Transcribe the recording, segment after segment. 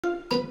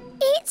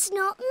It's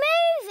not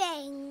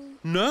moving.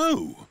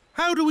 No.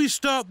 How do we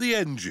start the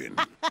engine?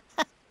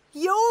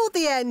 You're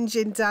the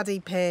engine,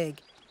 Daddy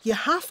Pig. You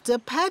have to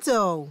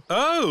pedal.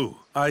 Oh,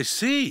 I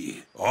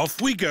see.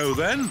 Off we go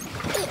then.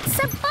 It's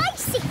a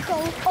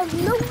bicycle on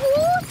the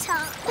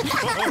water.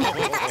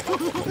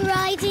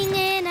 Riding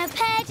in a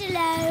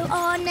pedalo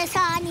on a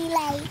sunny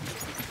lake.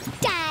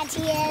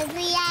 Daddy is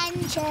the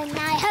engine.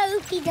 I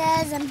hope he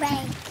doesn't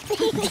break.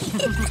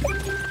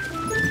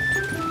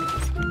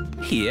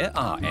 Here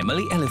are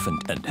Emily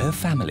Elephant and her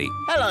family.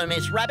 Hello,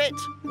 Miss Rabbit.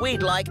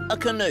 We'd like a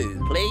canoe,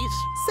 please.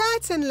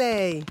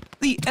 Certainly.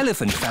 The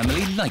elephant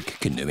family like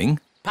canoeing.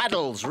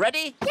 Paddles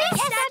ready? Yes,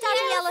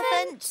 Daddy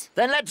Elephant.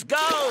 Then let's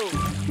go!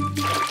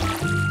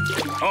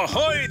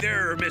 Ahoy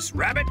there, Miss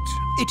Rabbit.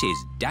 It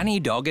is Danny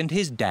Dog and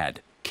his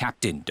dad,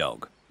 Captain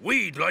Dog.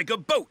 We'd like a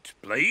boat,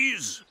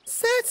 please.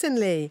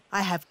 Certainly.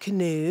 I have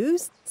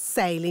canoes,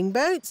 sailing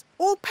boats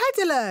or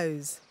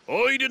pedalos.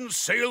 I didn't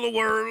sail the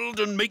world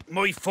and make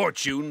my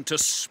fortune to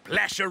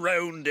splash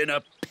around in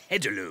a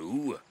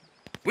pedaloo.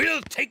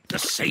 We'll take the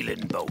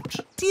sailing boat.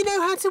 Do you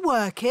know how to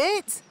work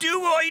it?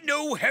 Do I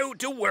know how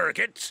to work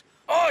it?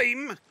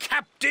 I'm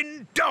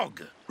Captain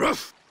Dog.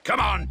 Ruff!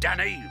 Come on,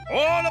 Danny.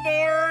 All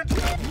aboard.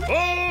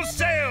 Full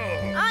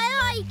sail. Aye,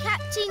 aye,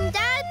 Captain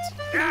Dad.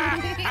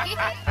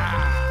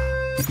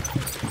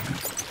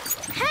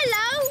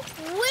 Hello,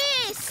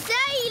 we're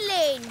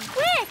sailing.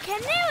 We're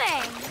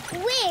canoeing.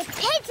 We're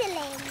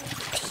pedaling.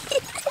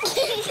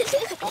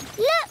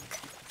 Look,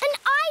 an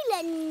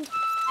island.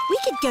 We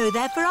could go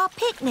there for our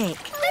picnic.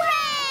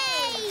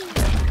 Hooray!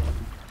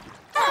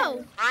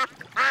 Oh.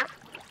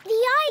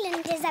 The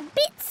island is a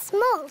bit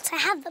small to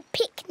have a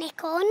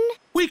picnic on.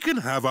 We can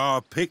have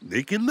our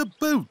picnic in the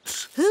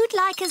boat. Who'd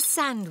like a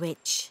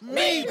sandwich?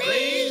 Me,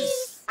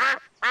 please!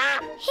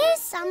 Here's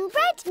some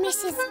bread,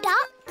 Mrs.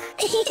 Duck.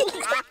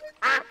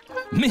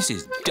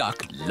 Mrs.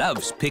 Duck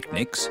loves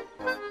picnics.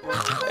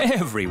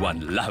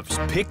 Everyone loves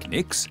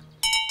picnics.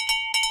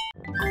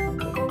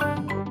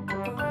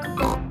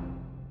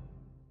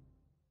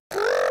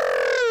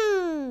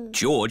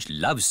 George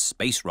loves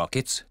space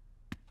rockets.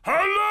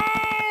 Hello,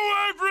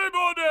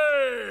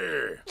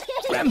 everybody!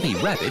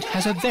 Grampy Rabbit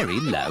has a very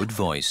loud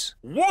voice.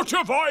 What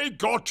have I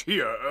got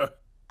here?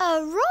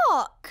 A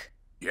rock.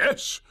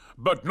 Yes,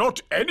 but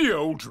not any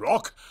old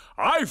rock.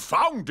 I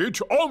found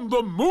it on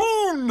the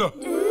moon.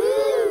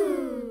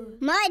 Ooh.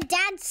 My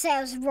dad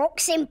sells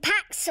rocks in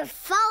packs of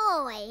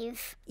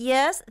 5.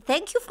 Yes,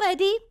 thank you,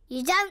 Freddy.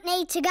 You don't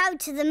need to go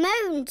to the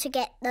moon to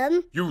get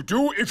them. You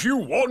do if you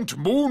want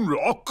moon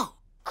rock.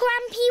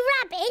 Grampy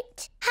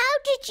Rabbit, how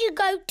did you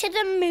go to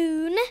the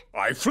moon?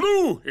 I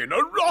flew in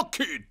a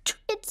rocket.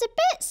 It's a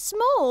bit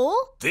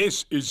small.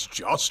 This is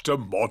just a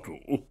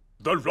model.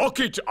 The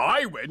rocket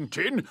I went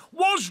in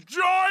was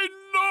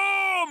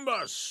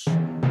ginormous.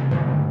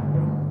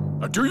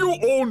 Do you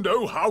all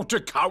know how to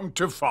count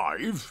to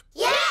 5?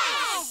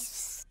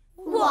 Yes!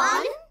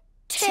 1,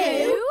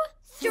 2,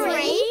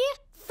 3,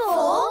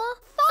 4,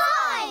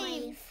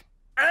 5.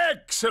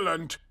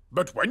 Excellent.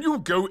 But when you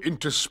go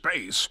into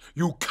space,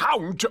 you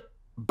count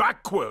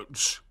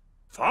backwards.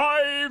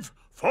 5,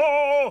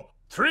 4,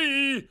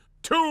 3,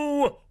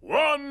 2,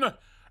 1.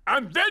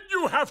 And then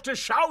you have to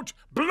shout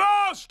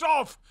blast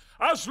off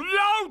as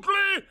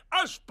loudly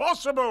as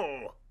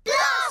possible.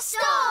 Blast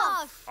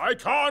off! I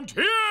can't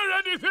hear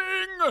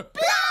anything.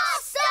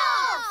 Blast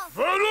off!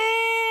 Vroom!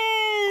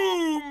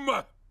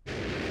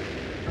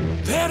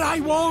 There I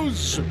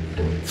was,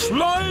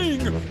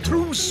 flying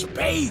through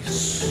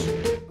space.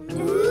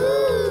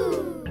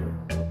 Ooh!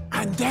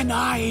 And then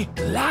I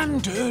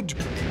landed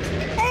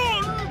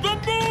on the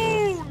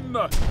moon!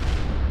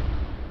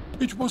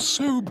 It was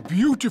so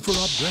beautiful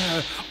up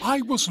there,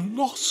 I was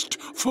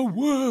lost for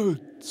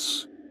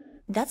words.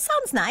 That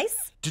sounds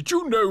nice. Did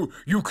you know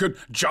you can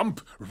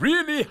jump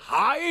really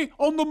high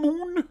on the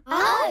moon?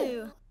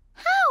 Oh!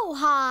 How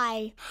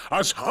high?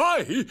 As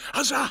high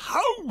as a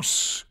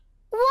house.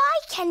 Why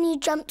can you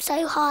jump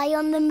so high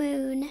on the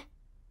moon?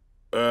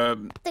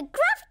 The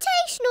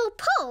gravitational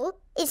pull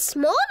is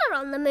smaller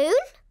on the moon.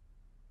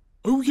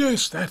 Oh,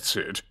 yes, that's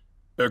it.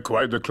 They're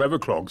quite the clever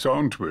clogs,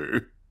 aren't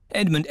we?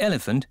 Edmund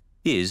Elephant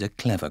is a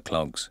clever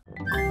clogs.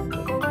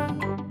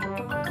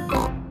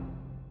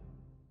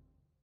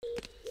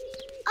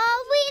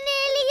 Are we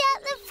nearly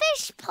at the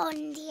fish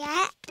pond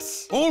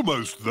yet?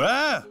 Almost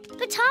there.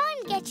 But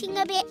I'm getting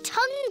a bit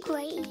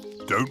hungry.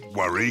 Don't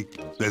worry.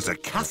 There's a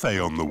cafe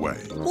on the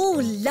way.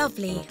 Oh,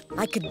 lovely.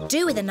 I could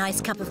do with a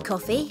nice cup of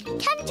coffee.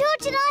 Can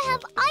George and I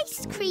have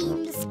ice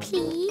creams,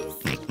 please?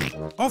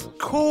 Of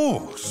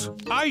course.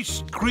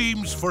 Ice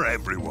creams for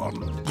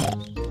everyone.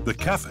 The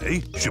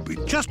cafe should be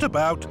just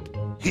about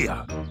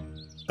here.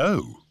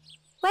 Oh.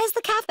 Where's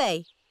the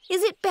cafe?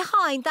 Is it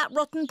behind that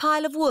rotten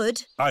pile of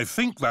wood? I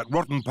think that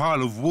rotten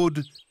pile of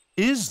wood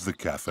is the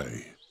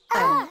cafe.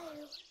 Oh.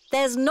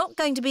 There's not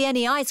going to be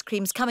any ice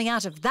creams coming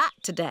out of that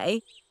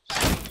today.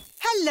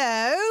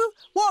 Hello.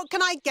 What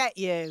can I get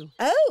you?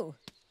 Oh.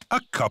 A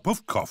cup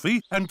of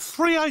coffee and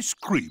 3 ice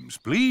creams,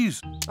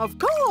 please. Of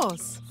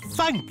course.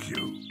 Thank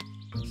you.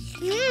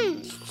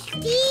 Delicious.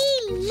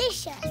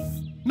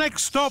 delicious.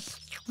 Next stop,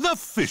 the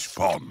fish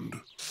pond.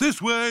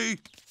 This way.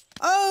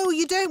 Oh,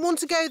 you don't want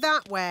to go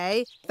that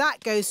way.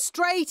 That goes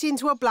straight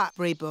into a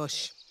blackberry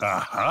bush.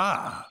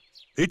 Aha!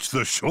 It's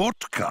the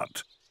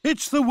shortcut.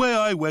 It's the way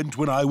I went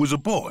when I was a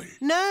boy.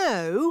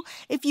 No,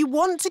 if you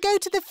want to go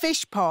to the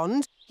fish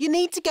pond, you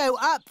need to go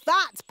up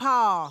that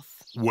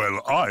path.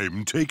 Well,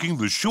 I'm taking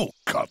the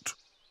shortcut.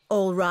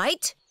 All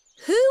right.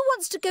 Who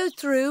wants to go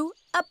through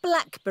a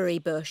blackberry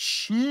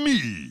bush?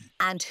 Me.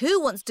 And who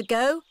wants to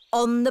go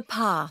on the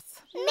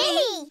path?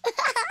 Me!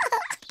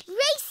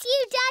 Race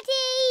you,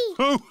 Daddy!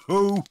 Ho,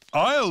 ho.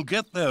 I'll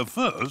get there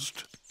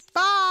first.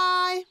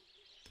 Bye.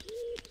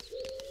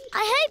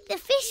 I hope the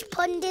fish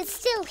pond is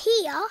still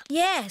here.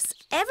 Yes,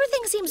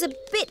 everything seems a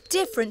bit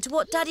different to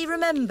what Daddy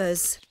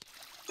remembers.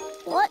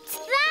 What's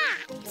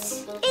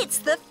that? It's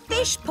the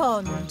fish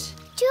pond.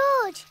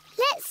 George,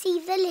 let's see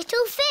the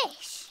little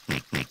fish.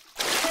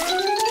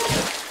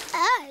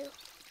 Oh,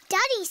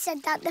 Daddy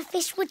said that the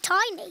fish were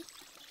tiny,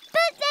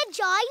 but they're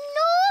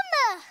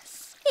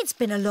ginormous. It's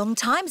been a long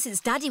time since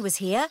Daddy was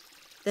here.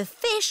 The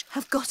fish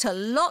have got a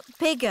lot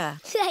bigger.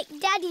 Like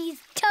Daddy's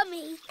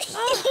tummy.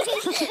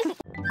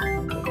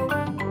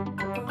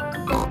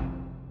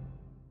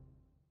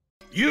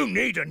 You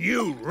need a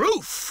new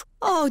roof.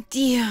 Oh,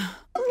 dear.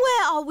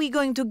 Where are we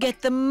going to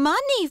get the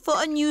money for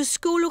a new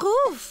school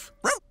roof?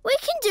 We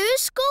can do a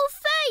school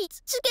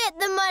fete to get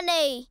the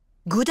money.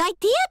 Good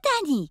idea,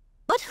 Danny.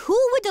 But who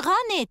would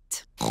run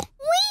it?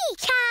 We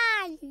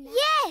can.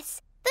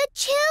 Yes, the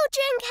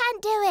children can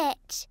do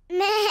it.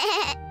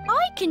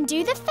 I can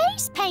do the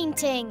face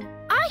painting.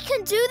 I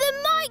can do the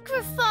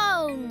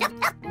microphone.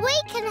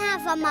 We can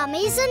have a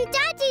mummies and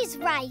daddies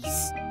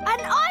race.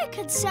 And I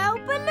can sell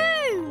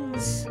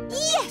balloons.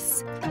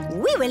 Yes,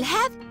 we will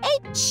have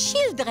a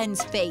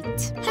children's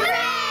fete.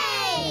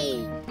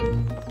 Hooray!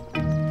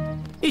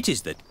 It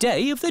is the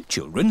day of the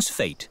children's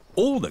fete.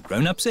 All the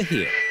grown-ups are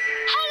here.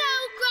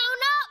 Hello,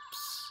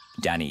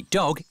 grown-ups. Danny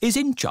Dog is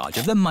in charge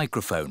of the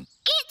microphone.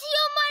 Get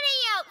your money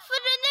out for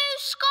the new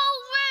school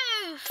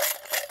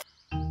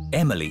roof.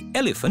 Emily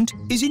Elephant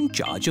is in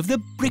charge of the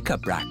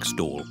bric-a-brac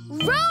stall.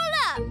 Roll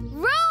up,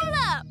 roll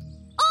up.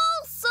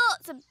 All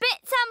sorts of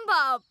bits and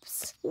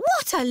bobs.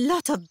 What a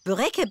lot of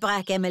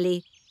bric-a-brac,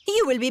 Emily.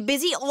 You will be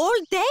busy all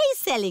day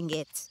selling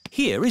it.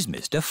 Here is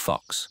Mr.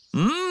 Fox.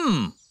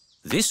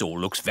 This all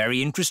looks very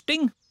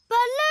interesting.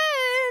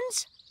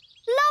 Balloons!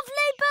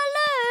 Lovely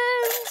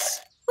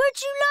balloons!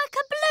 Would you like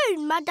a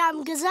balloon,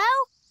 Madame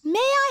Gazelle? May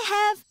I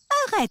have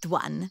a red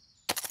one?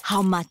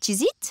 How much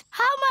is it?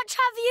 How much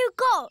have you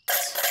got?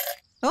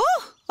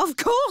 Oh, of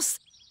course.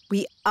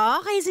 We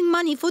are raising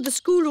money for the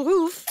school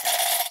roof.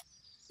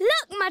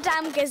 Look,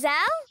 Madame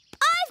Gazelle,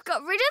 I've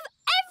got rid of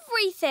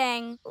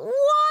everything.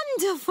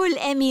 Wonderful,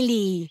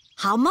 Emily.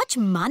 How much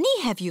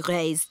money have you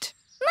raised?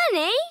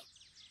 Money?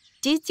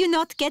 Did you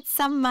not get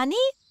some money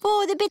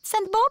for the bits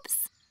and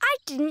bobs? I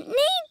didn't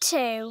need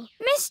to.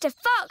 Mr.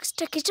 Fox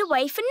took it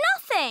away for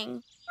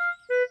nothing.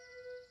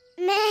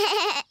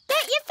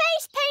 Get your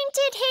face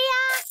painted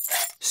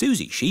here.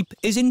 Suzy Sheep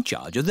is in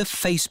charge of the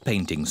face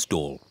painting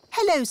stall.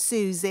 Hello,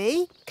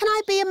 Suzy. Can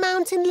I be a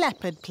mountain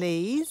leopard,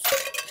 please?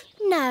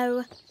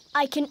 No,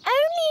 I can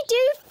only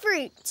do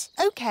fruit.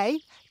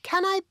 OK.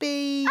 Can I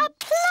be... A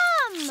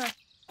plum!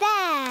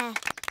 There.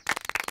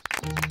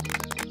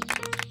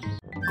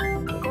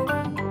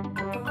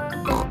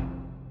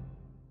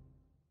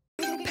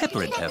 Peppa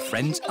and her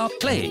friends are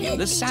playing in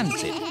the sand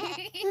pit.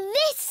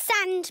 This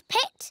sand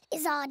pit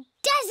is our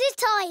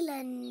desert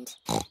island.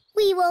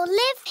 We will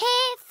live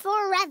here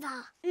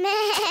forever.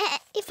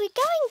 If we're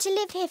going to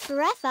live here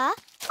forever, I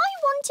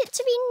want it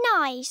to be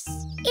nice.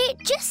 It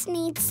just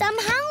needs some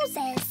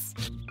houses.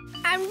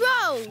 And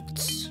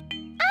roads.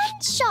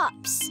 And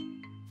shops.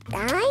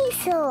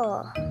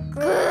 Dinosaur.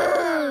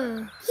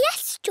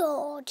 Yes,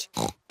 George.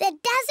 The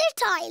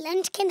desert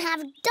island can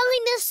have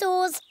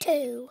dinosaurs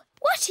too.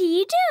 What are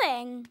you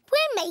doing?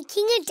 We're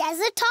making a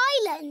desert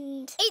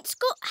island. It's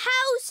got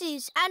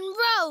houses and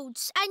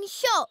roads and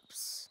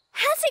shops.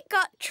 Has it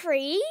got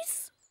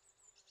trees?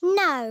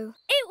 No.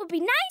 It would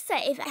be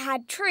nicer if it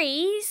had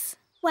trees.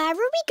 Where are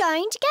we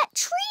going to get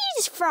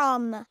trees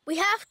from? We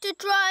have to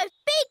drive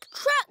big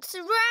trucks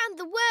around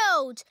the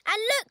world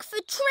and look for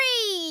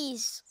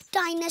trees.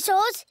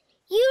 Dinosaurs,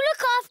 you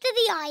look after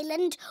the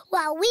island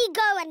while we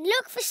go and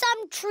look for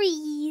some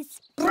trees.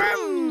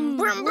 Brum,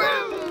 brum,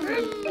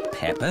 brum.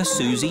 Peppa,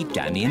 Suzy,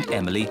 Danny and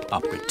Emily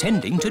are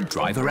pretending to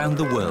drive around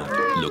the world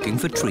looking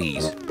for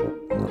trees.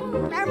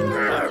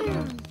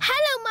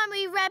 Hello,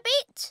 Mummy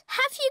Rabbit.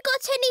 Have you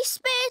got any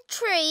spare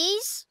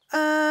trees?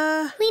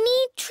 We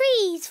need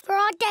trees for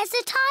our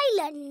desert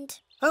island.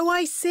 Oh,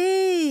 I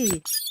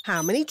see.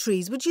 How many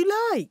trees would you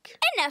like?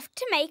 Enough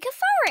to make a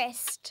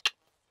forest.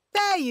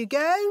 There you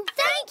go.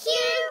 Thank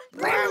you.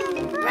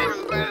 Brum,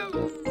 brum, brum.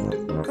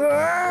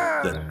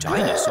 The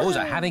dinosaurs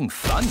are having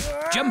fun,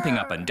 jumping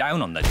up and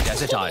down on the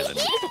desert island.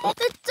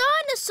 The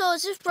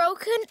dinosaurs have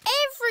broken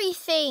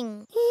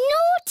everything.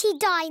 Naughty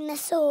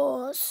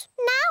dinosaurs.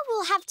 Now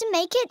we'll have to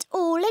make it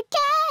all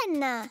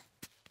again.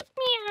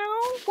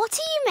 What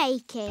are you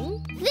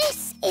making?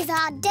 This is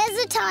our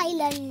desert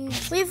island.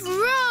 With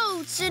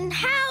roads and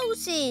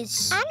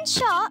houses. And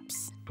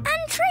shops.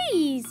 And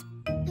trees.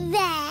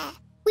 There.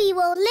 We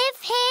will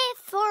live here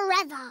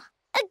forever.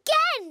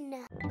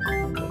 Again!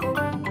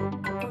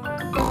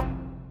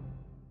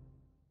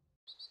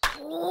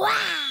 Wow!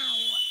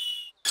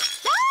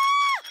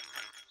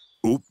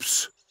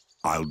 Oops.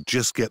 I'll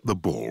just get the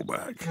ball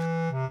back.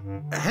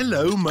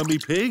 Hello, Mummy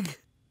Pig.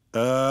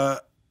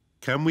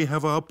 Can we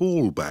have our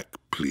ball back,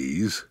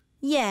 please?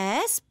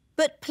 Yes,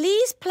 but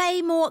please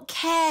play more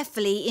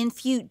carefully in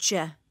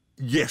future.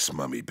 Yes,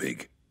 Mummy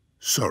Pig.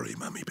 Sorry,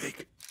 Mummy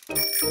Pig.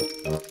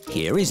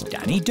 Here is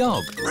Danny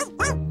Dog.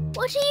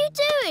 What are you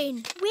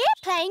doing? We're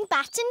playing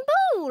bat and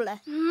ball.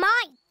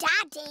 My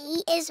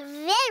daddy is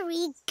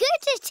very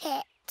good at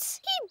it.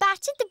 He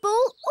batted the ball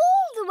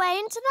all the way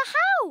into the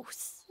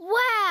house.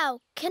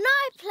 Wow, can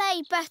I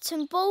play bat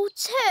and ball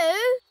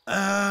too?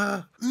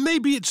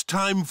 Maybe it's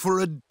time for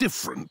a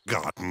different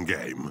garden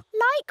game.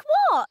 Like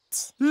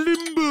what?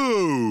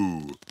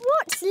 Limbo!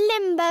 What's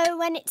limbo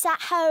when it's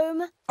at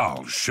home?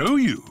 I'll show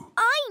you.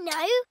 I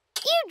know.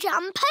 You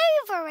jump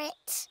over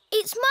it.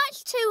 It's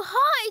much too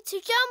high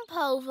to jump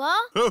over.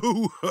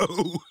 Ho,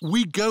 ho!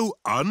 We go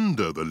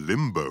under the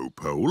limbo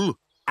pole,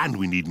 and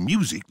we need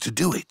music to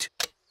do it.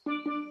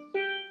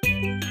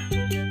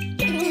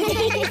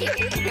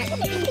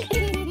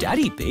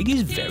 Daddy Pig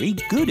is very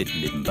good at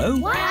limbo.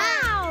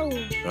 Wow!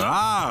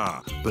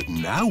 Ah, but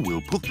now we'll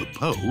put the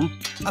pole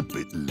a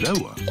bit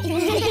lower.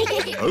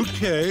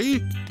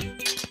 OK.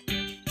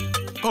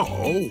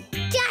 Oh.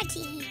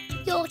 Daddy,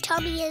 your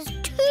tummy is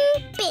too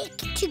big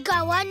to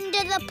go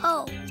under the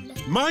pole.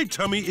 My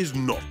tummy is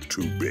not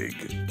too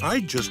big.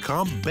 I just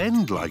can't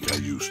bend like I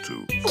used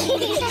to.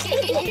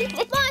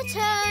 My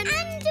turn.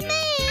 And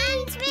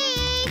me!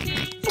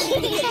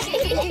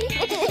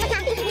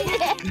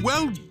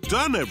 Well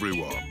done,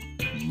 everyone.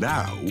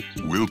 Now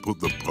we'll put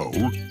the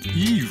pole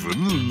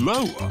even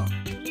lower.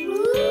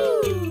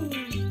 Ooh.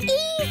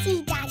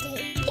 Easy,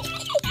 Daddy.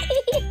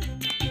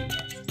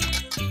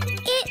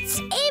 It's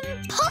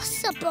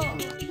impossible.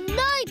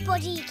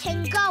 Nobody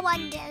can go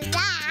under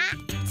that.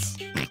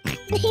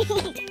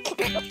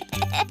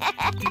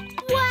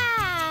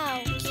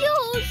 Wow!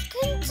 George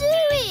can do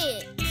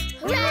it!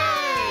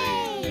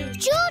 Hooray!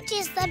 George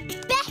is the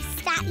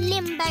best at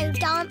limbo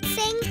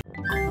dancing.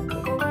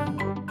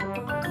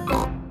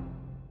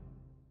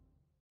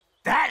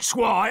 That's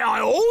why I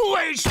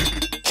always...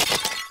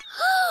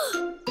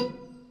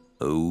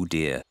 Oh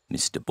dear,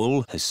 Mr.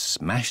 Bull has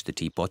smashed the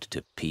teapot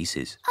to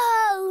pieces.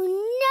 Oh,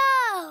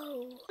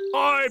 no!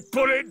 I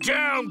put it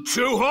down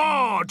too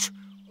hard.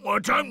 I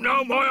don't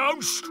know my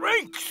own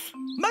strength.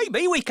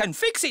 Maybe we can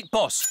fix it,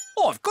 boss.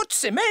 I've got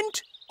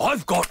cement.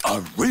 I've got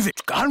a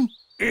rivet gun.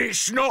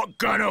 It's not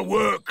gonna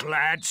work,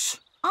 lads.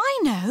 I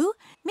know.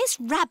 Miss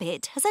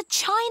Rabbit has a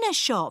china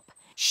shop.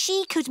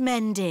 She could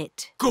mend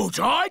it. Good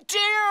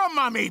idea,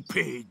 Mummy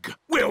Pig.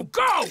 We'll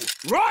go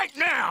right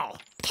now.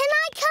 Can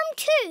I come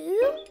too?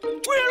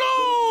 We'll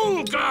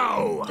all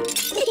go.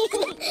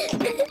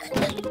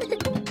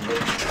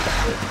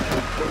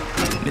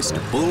 Mr.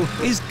 Bull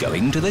is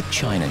going to the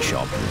china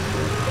shop.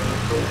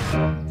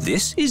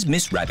 This is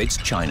Miss Rabbit's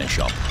china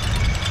shop.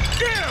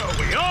 Here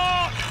we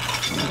are.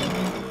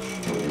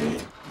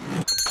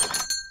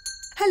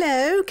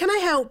 Hello, can I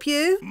help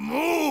you?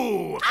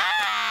 Moo!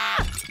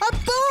 A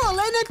ball in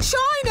a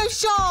china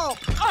shop!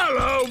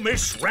 Hello,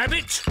 Miss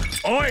Rabbit.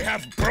 I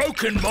have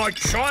broken my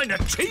china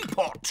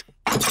teapot.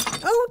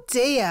 Oh,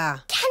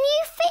 dear. Can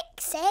you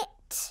fix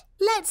it?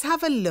 Let's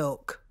have a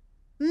look.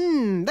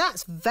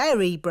 That's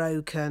very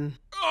broken.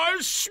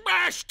 I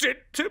smashed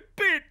it to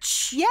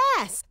bits.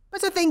 Yes,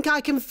 but I think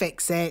I can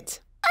fix it.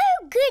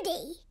 Oh,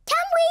 goody.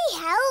 Can we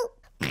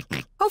help?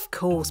 Of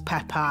course,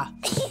 Peppa.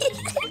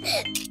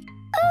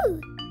 Oh,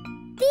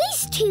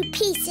 these two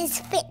pieces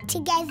fit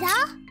together.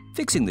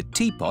 Fixing the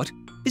teapot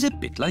is a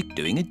bit like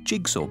doing a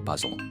jigsaw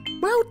puzzle.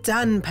 Well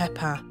done,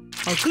 Peppa.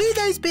 I'll glue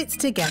those bits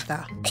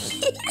together.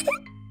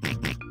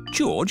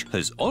 George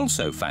has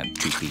also found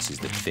two pieces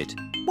that fit.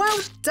 Well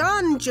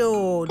done,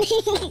 George.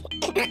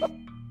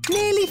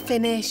 Nearly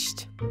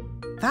finished.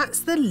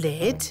 That's the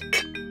lid.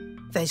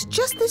 There's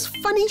just this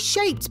funny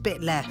shaped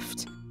bit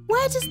left.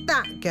 Where does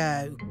that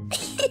go?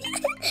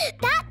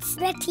 That's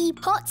the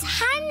teapot's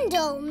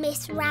handle,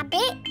 Miss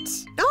Rabbit.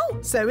 Oh,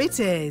 so it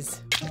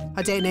is.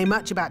 I don't know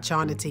much about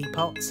china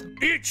teapots.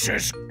 It's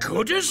as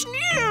good as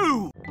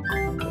new.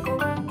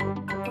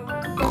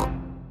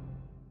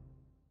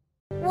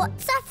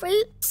 What's a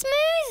fruit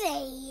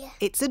smoothie?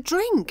 It's a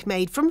drink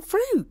made from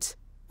fruit.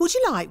 Would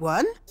you like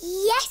one?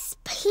 Yes,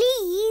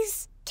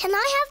 please. Can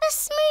I have a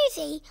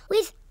smoothie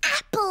with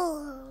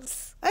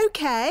apples?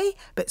 OK,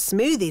 but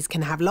smoothies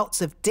can have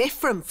lots of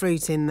different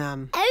fruit in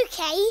them.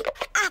 OK,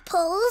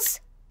 apples,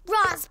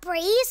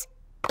 raspberries,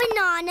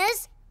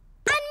 bananas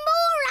and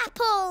more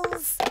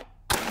apples.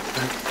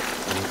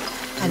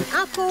 An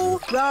apple,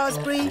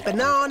 raspberry,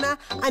 banana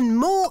and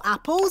more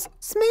apples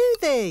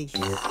smoothie.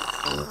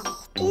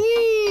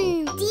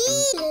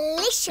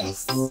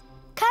 Delicious. Can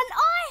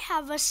I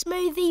have a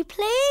smoothie,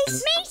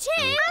 please? Me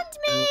too. And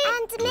me.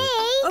 And me.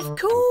 Of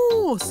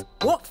course.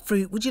 What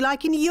fruit would you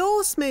like in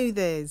your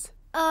smoothies?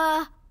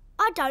 I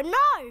don't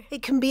know.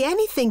 It can be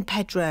anything,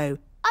 Pedro.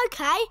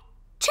 OK.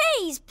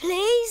 Cheese,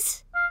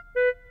 please.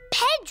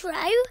 Pedro,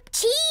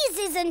 cheese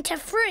isn't a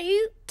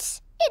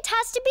fruit. It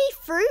has to be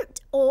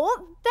fruit or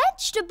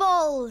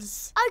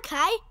vegetables. OK.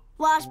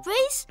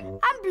 Raspberries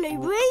and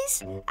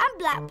blueberries and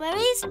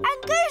blackberries and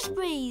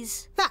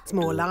gooseberries. That's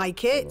more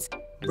like it.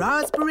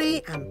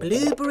 Raspberry and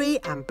blueberry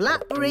and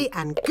blackberry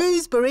and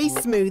gooseberry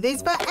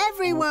smoothies for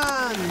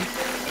everyone.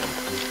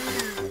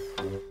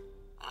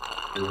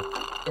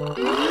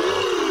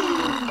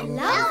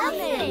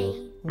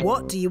 Lovely.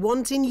 What do you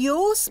want in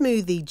your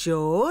smoothie,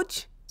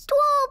 George?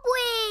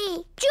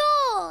 Strawberry.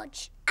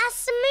 George, a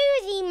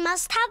smoothie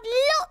must have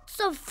lots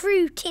of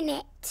fruit in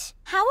it.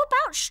 How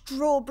about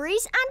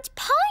strawberries and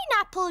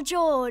pineapple,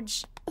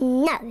 George?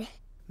 No.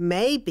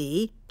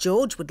 Maybe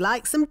George would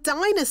like some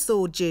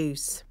dinosaur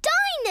juice.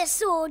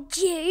 Dinosaur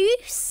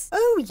juice?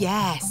 Oh,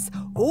 yes.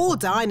 All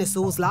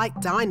dinosaurs like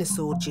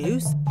dinosaur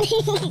juice.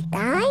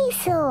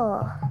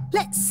 Dinosaur.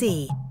 Let's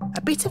see.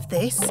 A bit of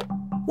this,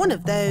 one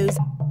of those,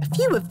 a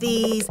few of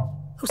these,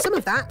 oh, some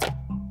of that.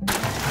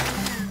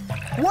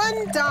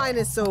 One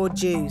dinosaur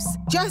juice,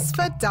 just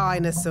for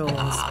dinosaurs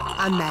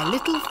and their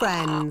little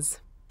friends.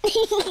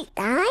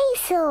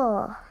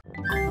 Dinosaur.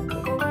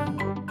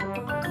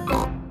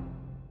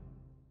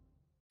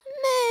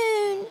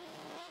 Moon.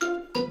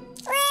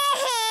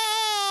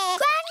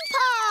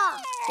 Grandpa!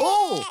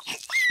 Oh!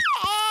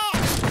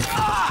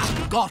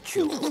 Got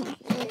you.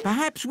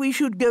 Perhaps we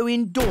should go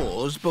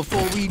indoors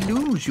before we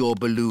lose your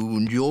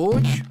balloon,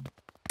 George.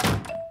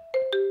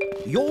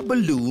 Your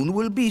balloon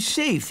will be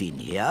safe in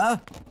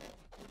here.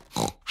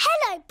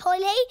 Hello,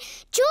 Polly.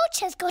 George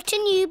has got a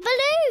new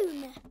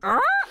balloon.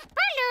 Balloon!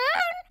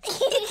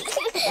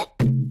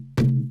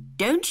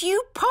 Don't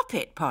you pop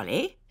it,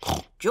 Polly.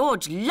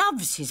 George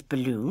loves his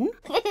balloon.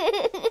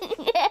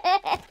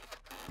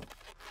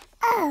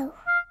 Oh.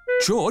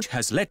 George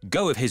has let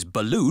go of his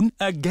balloon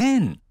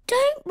again.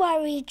 Don't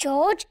worry,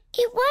 George.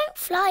 It won't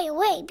fly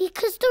away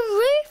because the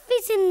roof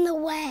is in the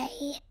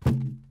way.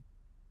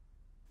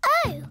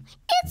 Oh,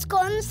 it's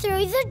gone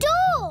through the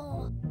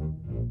door.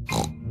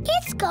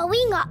 It's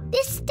going up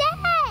the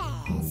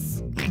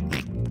stairs.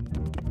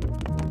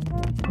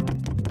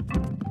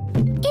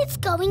 It's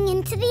going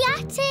into the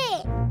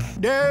attic.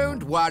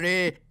 Don't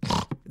worry.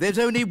 There's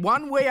only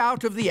one way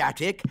out of the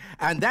attic,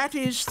 and that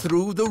is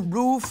through the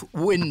roof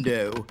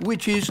window,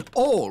 which is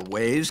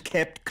always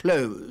kept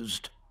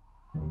closed.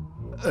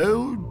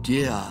 Oh,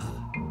 dear.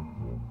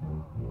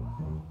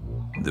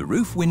 The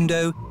roof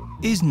window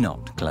is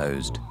not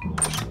closed.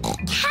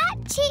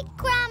 Catch it,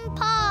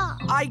 Grandpa.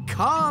 I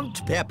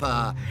can't,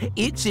 Peppa.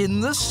 It's in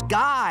the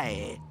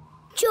sky.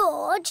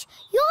 George,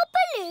 your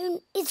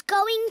balloon is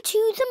going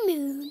to the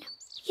moon.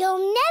 You'll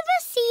never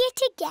see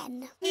it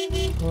again.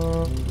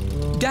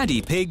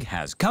 Daddy Pig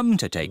has come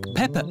to take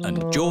Peppa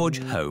and George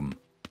home.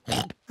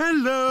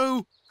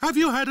 Hello. Have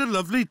you had a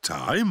lovely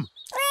time?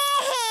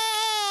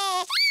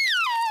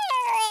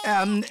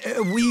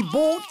 We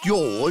bought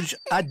George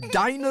a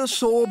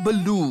dinosaur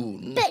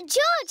balloon. But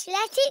George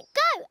let it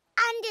go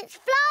and it's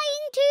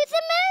flying to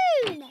the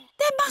moon.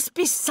 There must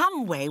be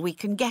some way we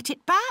can get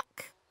it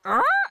back.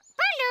 Balloon!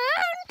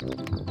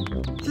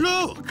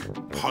 Look!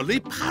 Polly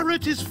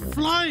Parrot is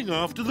flying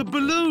after the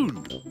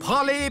balloon.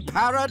 Polly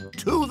Parrot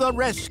to the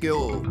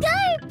rescue.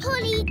 Go,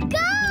 Polly,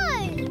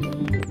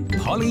 go!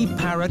 Polly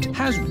Parrot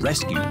has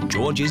rescued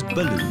George's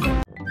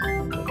balloon.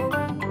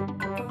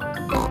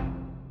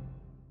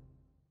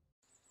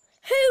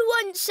 Who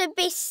wants a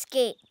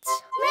biscuit?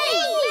 Me!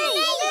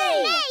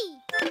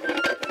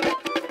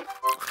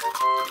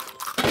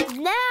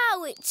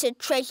 Now it's a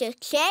treasure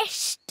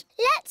chest.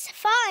 Let's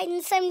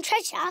find some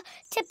treasure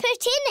to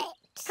put in it.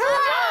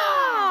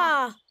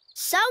 Hurrah!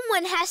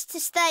 Someone has to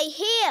stay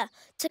here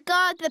to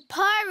guard the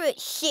pirate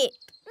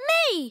ship.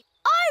 Me!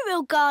 I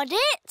will guard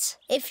it.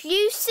 If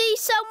you see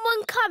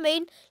someone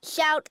coming,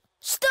 shout,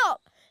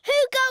 "Stop!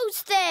 Who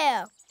goes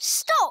there?"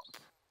 Stop!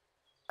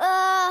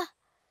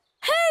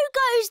 Who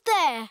goes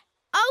there?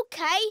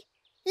 OK,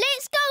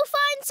 let's go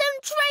find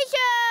some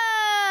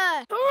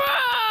treasure!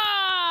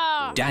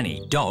 Hurrah!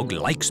 Danny Dog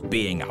likes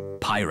being a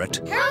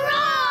pirate.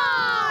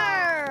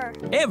 Hurrah!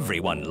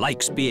 Everyone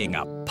likes being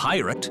a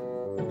pirate.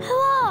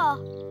 Hurrah!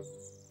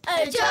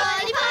 Oh,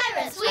 jolly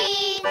pirates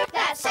we,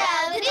 that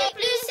sail the deep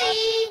blue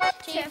sea,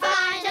 to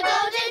find a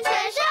golden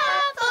treasure,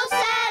 full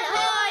sail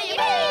ahoy!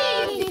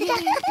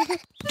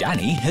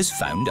 Danny has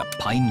found a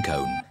pine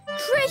cone.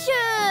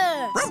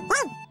 Treasure!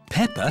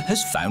 Peppa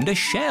has found a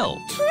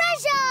shell.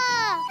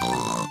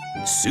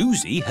 Treasure!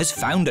 Suzy has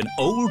found an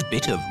old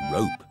bit of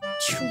rope.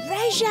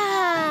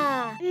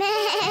 Treasure!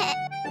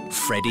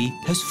 Freddie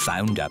has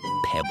found a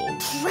pebble.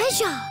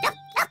 Treasure!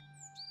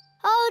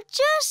 I'll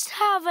just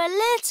have a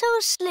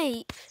little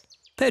sleep.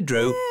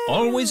 Pedro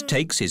always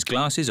takes his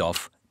glasses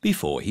off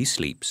before he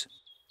sleeps.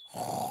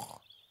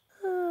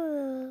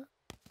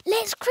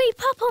 Let's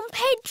creep up on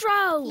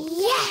Pedro.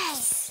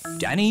 Yes!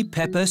 Danny,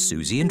 Peppa,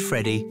 Suzy and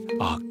Freddy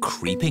are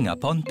creeping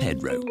up on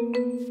Pedro.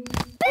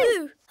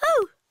 Boo!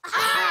 Oh!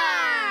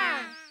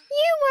 Ah!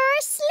 You were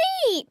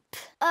asleep.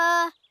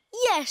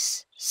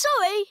 Yes.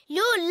 Sorry.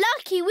 You're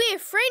lucky we're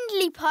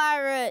friendly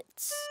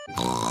pirates.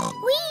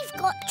 We've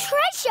got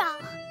treasure.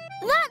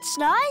 That's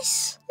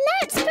nice.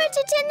 Let's put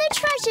it in the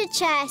treasure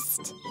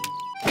chest.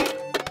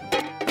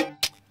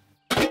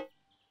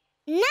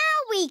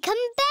 Now we can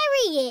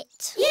bury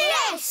it.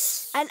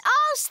 Yes! And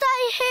I'll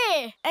stay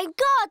here and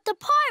guard the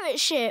pirate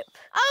ship.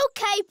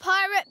 OK,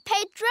 Pirate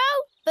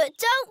Pedro, but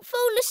don't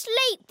fall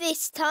asleep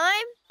this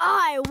time.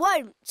 I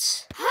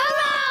won't.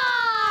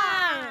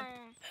 Hurrah!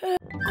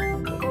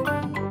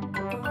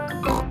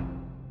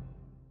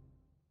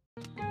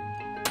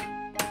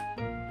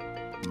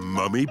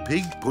 Mummy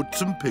Pig put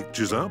some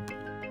pictures up.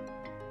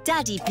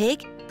 Daddy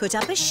Pig put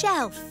up a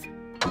shelf.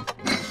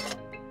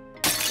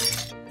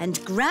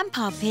 And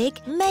Grandpa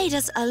Pig made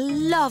us a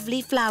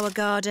lovely flower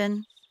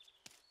garden.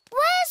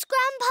 Where's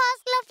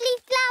Grandpa's lovely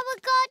flower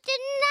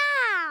garden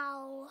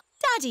now?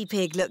 Daddy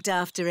Pig looked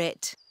after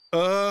it.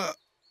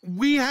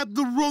 We had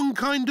the wrong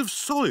kind of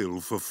soil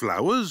for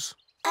flowers.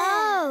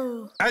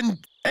 Oh.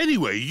 And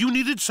anyway, you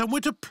needed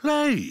somewhere to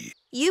play.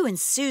 You and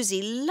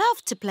Suzy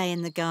loved to play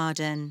in the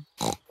garden.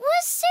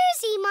 Was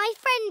Suzy my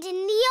friend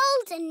in the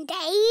olden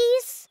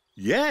days?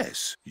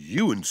 Yes,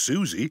 you and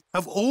Suzy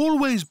have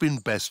always been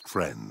best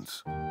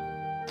friends. In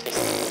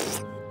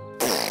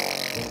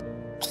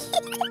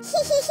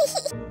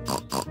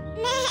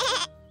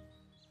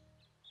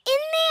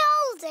the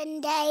olden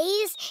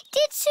days,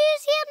 did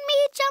Suzy and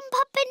me jump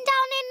up and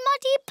down in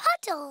muddy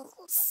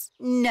puddles?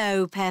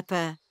 No,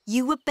 Peppa.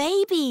 You were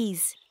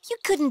babies. You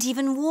couldn't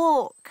even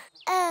walk.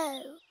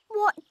 Oh.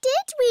 What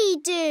did we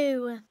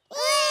do?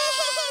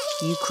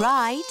 You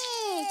cried.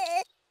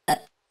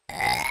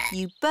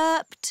 You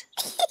burped.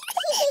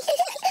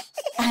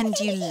 And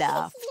you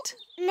laughed.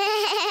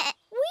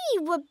 We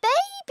were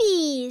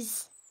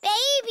babies.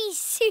 Baby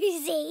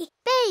Suzy.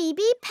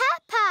 Baby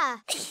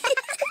Peppa.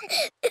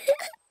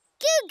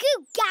 Goo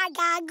goo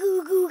gaga,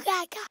 goo goo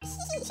gaga.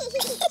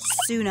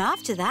 Soon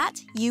after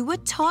that, you were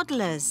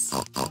toddlers.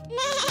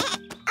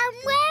 And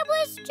where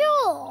was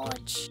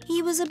George?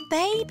 He was a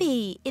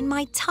baby in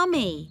my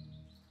tummy.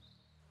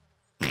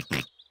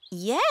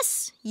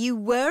 Yes, you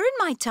were in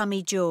my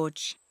tummy,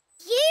 George.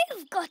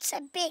 You've got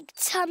a big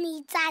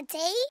tummy, Daddy.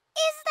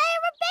 Is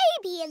there a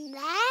baby in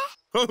there?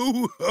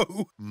 Ho,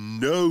 ho!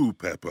 No,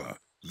 Peppa.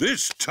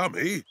 This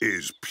tummy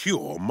is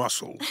pure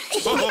muscle.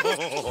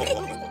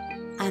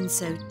 And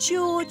so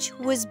George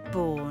was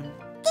born.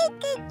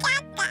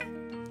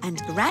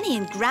 And Granny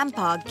and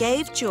Grandpa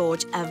gave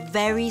George a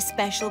very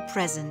special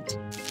present.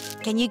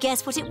 Can you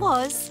guess what it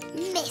was?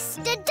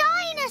 Mr.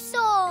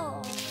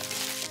 Dinosaur!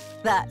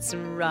 That's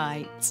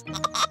right.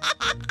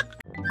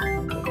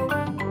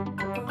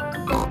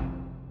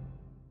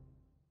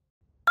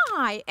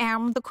 I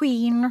am the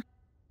Queen.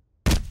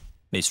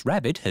 Miss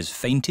Rabbit has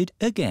fainted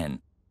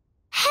again.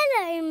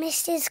 Hello,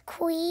 Mrs.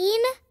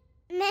 Queen.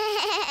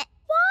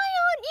 Why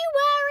aren't you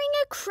wearing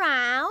a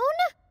crown?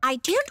 I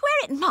don't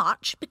wear it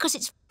much because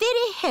it's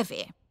very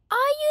heavy. Are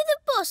you the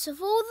boss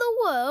of all the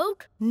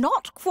world?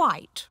 Not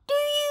quite. Do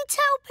you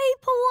tell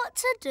people what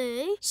to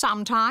do?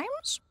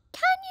 Sometimes.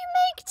 Can you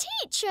make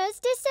teachers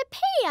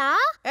disappear?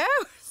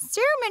 Oh,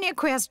 so many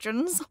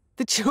questions.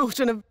 The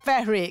children are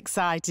very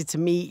excited to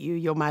meet you,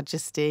 Your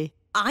Majesty.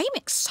 I'm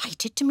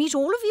excited to meet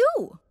all of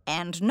you.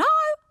 And now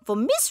for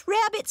Miss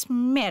Rabbit's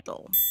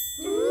medal.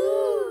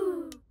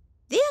 Ooh.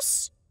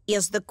 This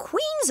is the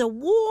Queen's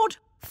Award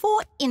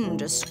for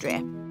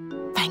Industry.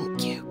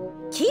 Thank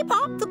you. Keep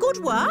up the good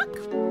work.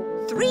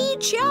 3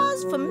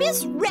 cheers for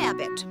Miss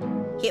Rabbit.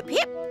 Hip,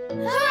 hip.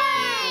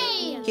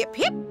 Hooray! Hip,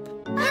 hip.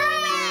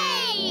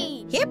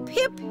 Hooray! Hip,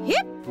 hip,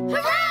 hip.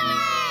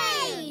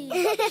 Hooray!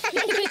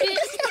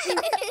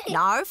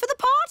 Now for the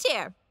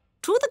party.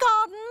 To the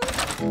garden.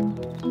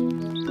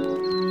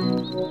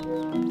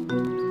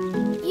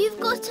 You've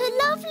got a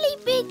lovely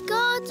big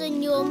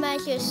garden, Your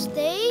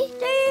Majesty.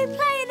 Do you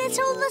play in it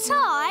all the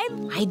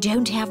time? I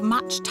don't have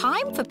much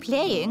time for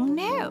playing,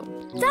 no.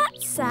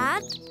 That's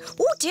sad.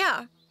 Oh,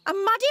 dear. A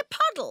muddy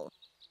puddle.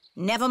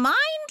 Never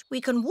mind, we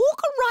can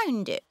walk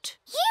around it.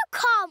 You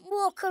can't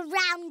walk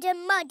around a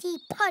muddy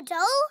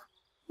puddle.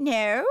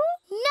 No?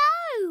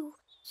 No,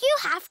 you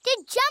have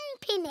to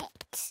jump in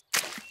it.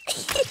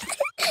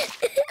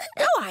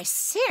 Oh, I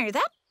see.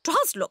 That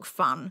does look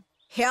fun.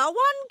 Here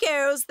one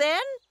goes,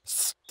 then.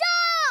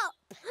 Stop!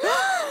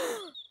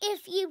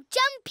 If you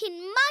jump in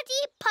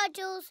muddy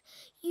puddles,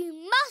 you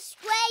must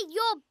wear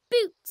your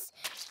boots,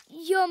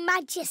 Your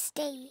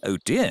Majesty. Oh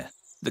dear,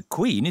 the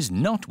Queen is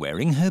not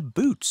wearing her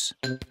boots.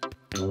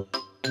 Whee!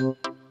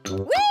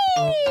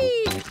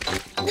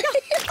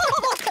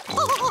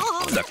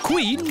 The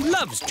Queen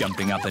loves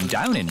jumping up and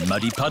down in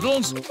muddy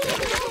puddles.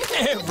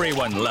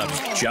 Everyone loves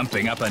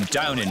jumping up and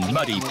down in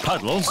muddy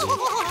puddles.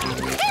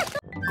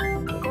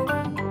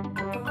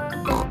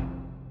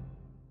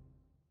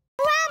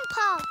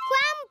 Grandpa,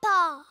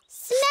 Grandpa,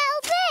 smell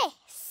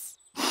this.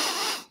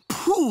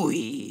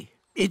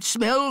 It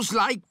smells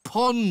like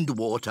pond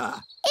water.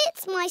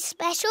 It's my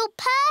special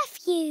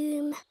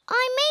perfume.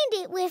 I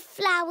made it with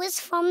flowers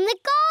from the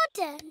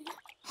garden.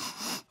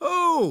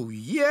 Oh,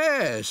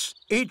 yes.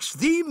 It's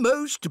the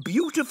most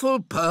beautiful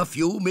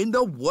perfume in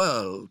the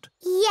world.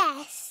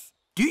 Yes.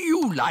 Do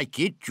you like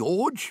it,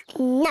 George?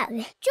 No.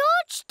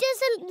 George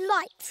doesn't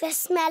like the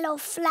smell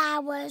of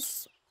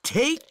flowers.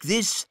 Take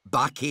this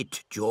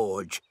bucket,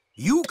 George.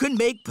 You can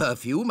make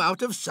perfume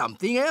out of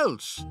something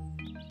else.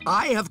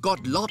 I have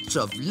got lots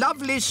of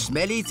lovely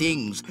smelly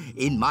things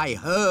in my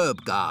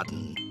herb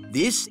garden.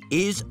 This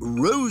is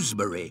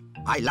rosemary.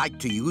 I like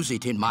to use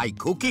it in my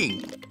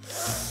cooking.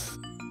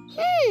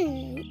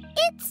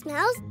 It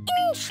smells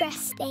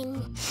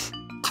interesting.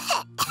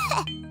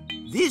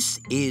 This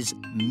is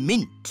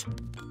mint.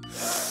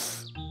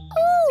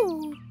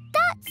 Ooh,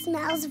 that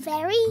smells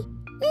very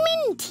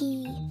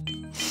minty.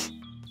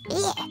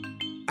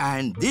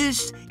 And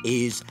this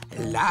is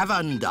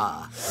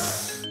lavender.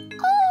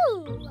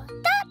 Ooh,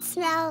 that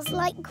smells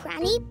like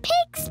Granny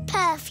Pig's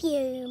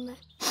perfume.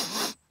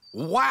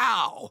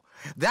 Wow!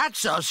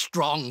 That's a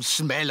strong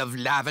smell of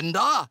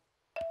lavender.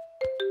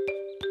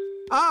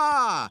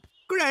 Ah,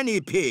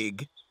 Granny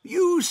Pig,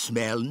 you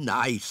smell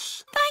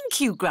nice.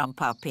 Thank you,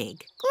 Grandpa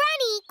Pig.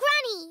 Granny,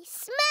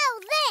 smell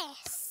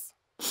this.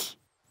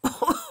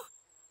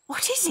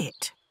 What is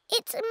it?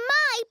 It's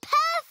my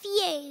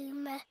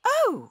perfume.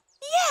 Oh,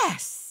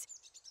 yes.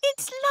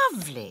 It's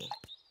lovely.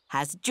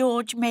 Has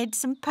George made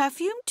some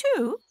perfume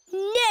too?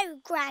 No,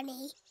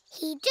 Granny.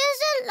 He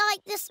doesn't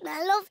like the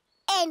smell of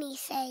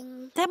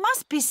anything. There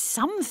must be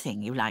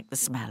something you like the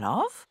smell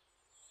of.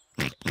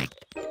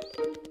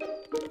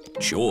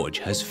 George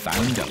has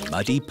found a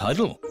muddy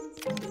puddle.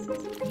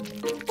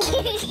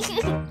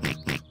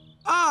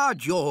 Ah,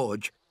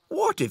 George,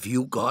 what have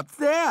you got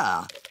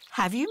there?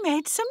 Have you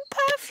made some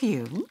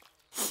perfume?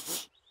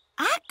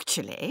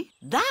 Actually,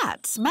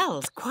 that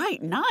smells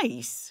quite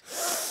nice.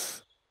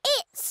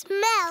 It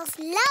smells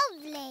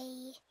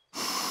lovely.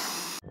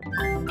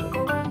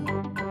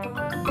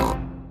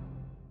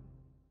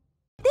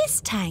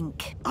 This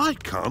tank. I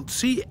can't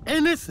see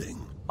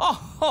anything.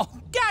 Oh,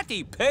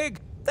 Daddy Pig,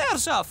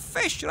 there's a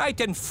fish right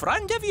in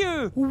front of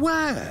you.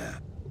 Where?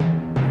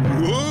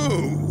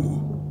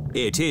 Whoa!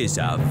 It is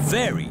a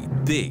very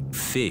big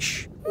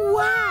fish.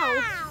 Wow!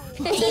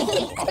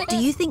 Do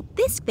you think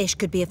this fish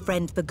could be a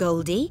friend for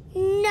Goldie?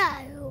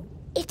 No,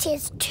 it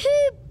is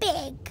too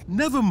big.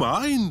 Never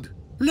mind.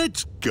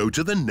 Let's go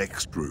to the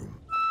next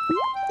room.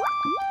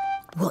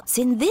 What's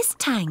in this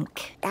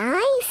tank?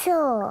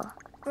 Dinosaur.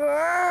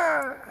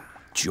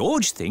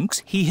 George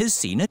thinks he has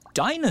seen a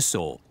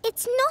dinosaur.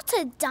 It's not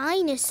a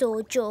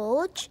dinosaur,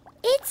 George.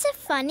 It's a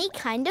funny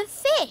kind of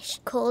fish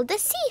called a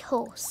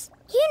seahorse.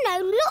 You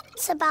know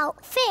lots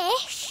about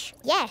fish.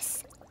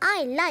 Yes,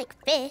 I like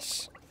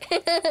fish.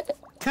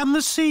 Can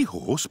the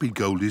seahorse be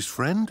Goldie's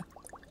friend?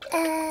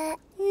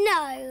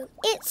 No.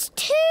 It's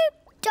too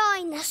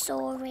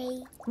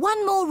dinosaur-y.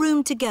 One more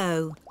room to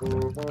go.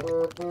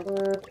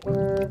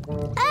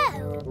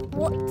 Oh,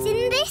 what's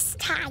in this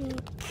tank?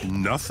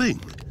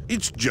 Nothing.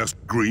 It's just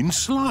green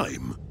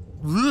slime.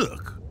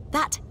 Look.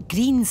 That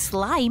green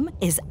slime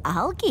is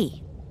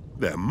algae.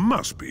 There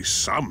must be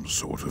some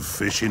sort of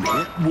fish in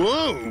here.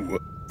 Whoa!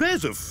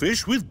 There's a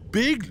fish with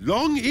big,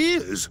 long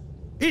ears.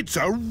 It's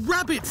a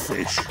rabbit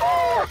fish.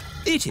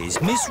 It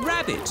is Miss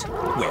Rabbit,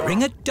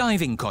 wearing a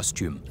diving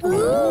costume.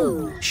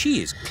 Ooh!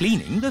 She is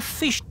cleaning the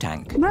fish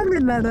tank.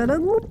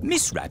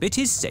 Miss Rabbit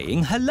is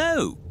saying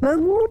hello.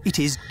 It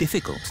is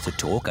difficult to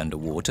talk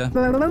underwater.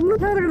 Hello,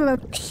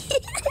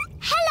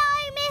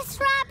 Miss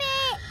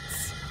Rabbit!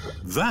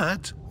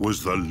 That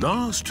was the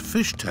last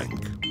fish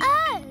tank.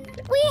 Oh,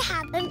 we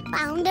haven't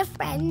found a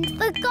friend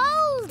for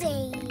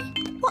Goldie.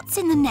 What's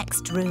in the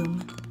next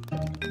room?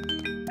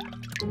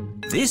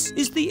 This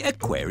is the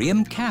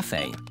Aquarium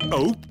Cafe.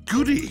 Oh,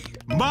 goody.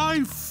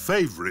 My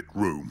favourite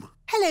room.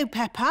 Hello,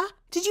 Peppa.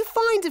 Did you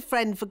find a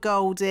friend for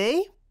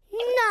Goldie?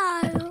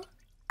 No.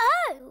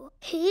 Oh,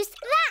 who's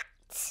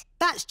that?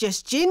 That's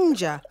just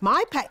Ginger,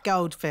 my pet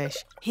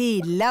goldfish.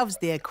 He loves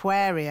the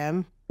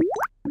aquarium.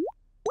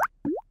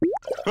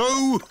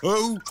 Ho,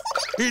 ho.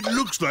 It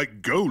looks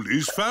like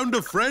Goldie's found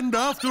a friend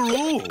after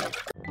all.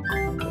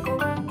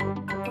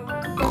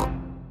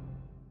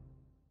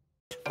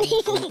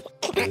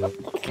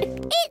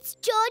 It's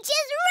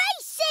George's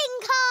racing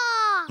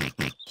car!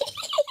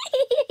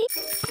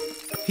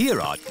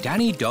 Here are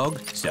Danny Dog,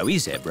 Zoe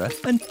Zebra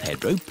and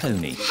Pedro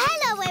Pony.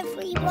 Hello,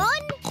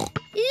 everyone.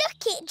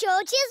 Look at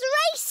George's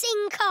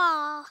racing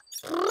car.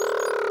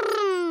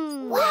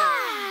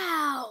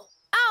 Wow!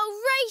 I'll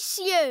race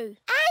you.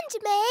 And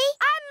me.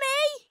 And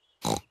me.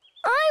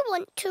 I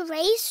want to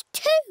race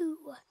too.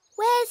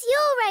 Where's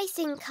your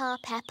racing car,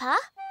 Peppa?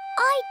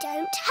 I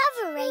don't have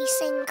a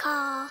racing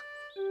car.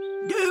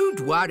 Don't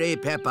worry,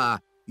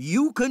 Peppa.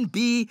 You can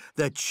be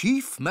the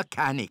chief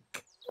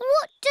mechanic.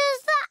 What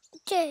does that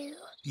do?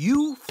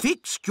 You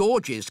fix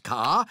George's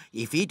car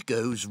if it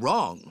goes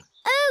wrong.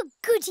 Oh,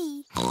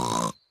 goody.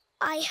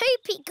 I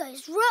hope it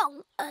goes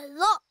wrong a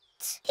lot.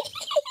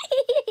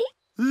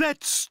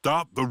 Let's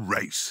start the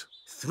race.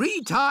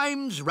 3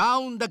 times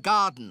round the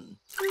garden.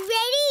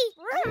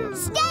 Ready,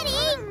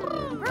 steady,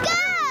 go!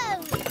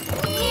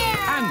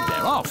 And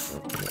they're off.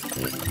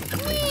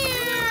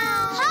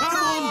 Come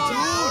on,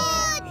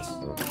 George!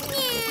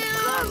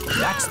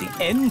 That's the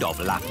end of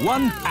lap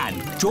 1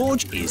 and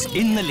George is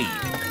in the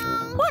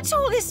lead. What's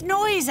all this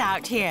noise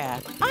out here?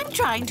 I'm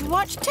trying to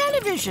watch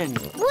television.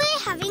 We're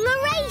having a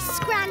race,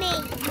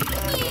 Granny.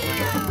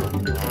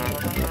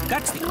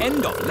 That's the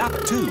end of lap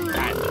 2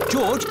 and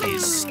George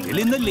is still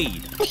in the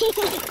lead.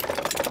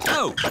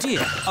 Oh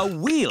dear, a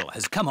wheel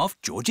has come off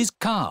George's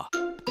car.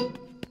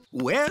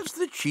 Where's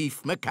the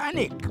chief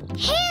mechanic?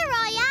 Here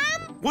I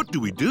am. What do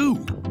we do?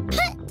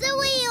 Put the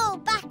wheel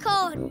back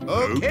on.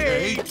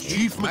 OK,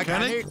 Chief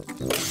Mechanic.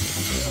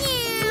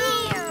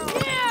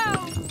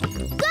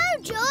 Go,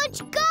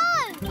 George, go!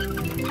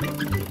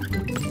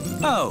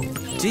 Oh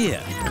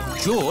dear,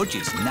 George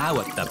is now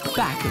at the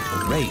back of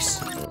the race.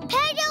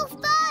 Pedal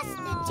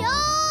faster,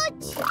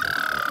 George!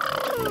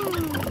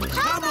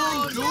 Come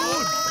on,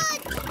 George!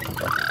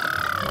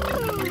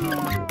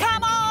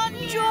 Come on,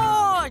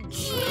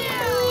 George!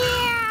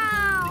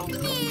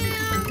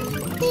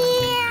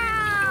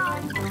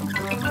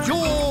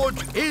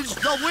 George is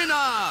the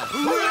winner!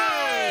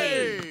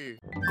 Hooray!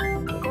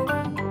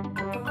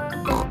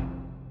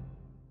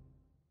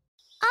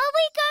 Are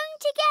we going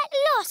to get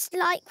lost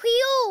like we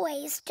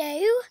always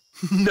do?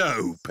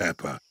 No,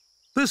 Peppa.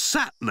 The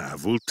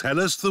sat-nav will tell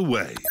us the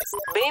way.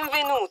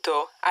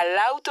 Benvenuto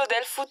all'auto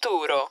del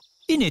futuro.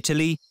 In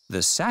Italy,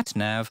 the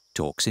sat-nav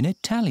talks in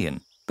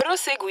Italian.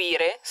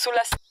 Proseguire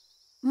sulla...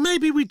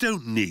 Maybe we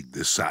don't need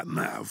the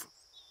sat-nav.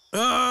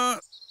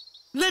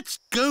 Let's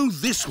go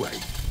this way.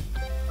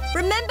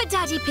 Remember,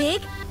 Daddy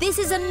Pig, this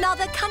is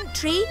another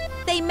country.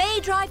 They may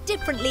drive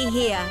differently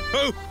here.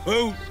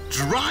 Oh,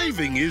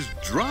 driving is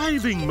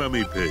driving,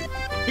 Mummy Pig.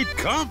 It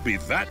can't be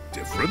that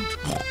different.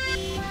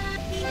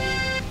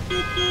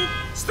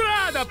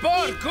 Strada,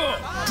 porco!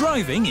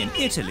 Driving in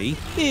Italy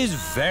is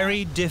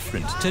very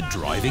different to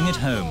driving at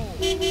home.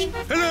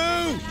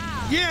 Hello!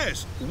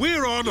 Yes,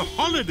 we're on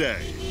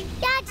holiday.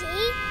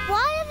 Daddy,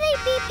 why are they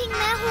beeping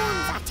their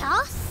horns at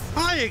us?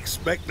 I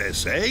expect they're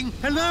saying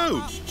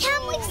hello.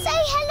 Can we say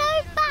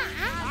hello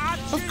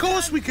back? Of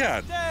course we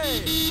can.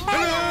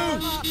 Hello!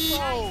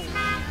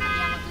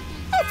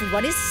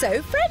 Everyone is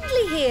so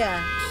friendly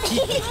here.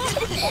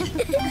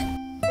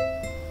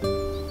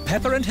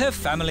 Peppa and her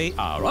family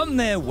are on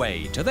their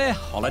way to their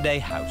holiday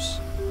house.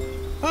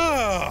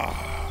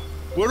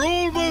 We're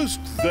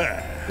almost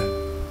there.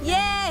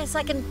 Yes,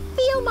 I can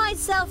feel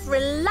myself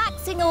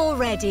relaxing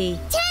already.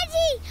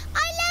 Teddy!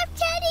 I left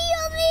Teddy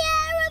on the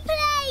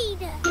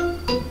aeroplane!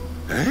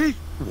 Eh?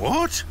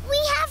 What? We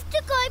have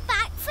to go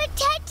back for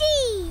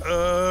Teddy!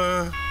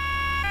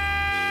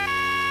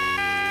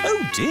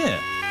 Oh dear,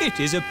 it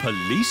is a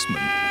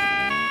policeman.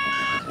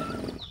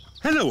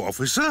 Hello,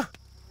 officer.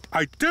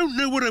 I don't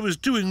know what I was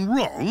doing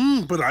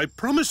wrong, but I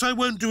promise I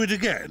won't do it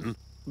again.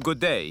 Good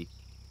day.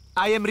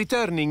 I am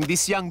returning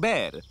this young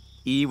bear.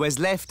 He was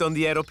left on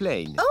the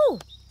aeroplane. Oh,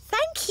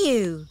 thank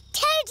you.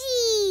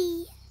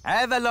 Teddy!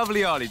 Have a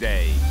lovely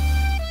holiday.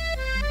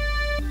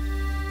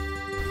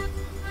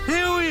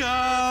 Here we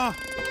are.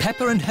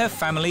 Peppa and her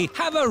family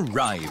have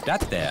arrived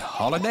at their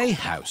holiday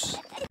house.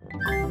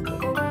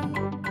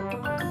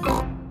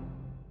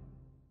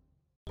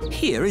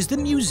 Here is the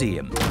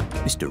museum.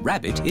 Mr.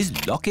 Rabbit is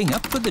locking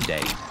up for the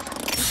day.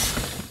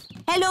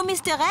 Hello,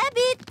 Mr.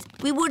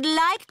 Rabbit. We would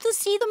like to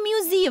see the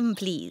museum,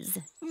 please.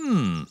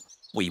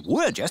 We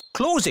were just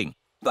closing,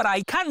 but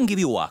I can give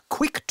you a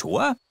quick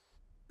tour.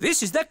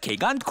 This is the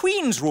King and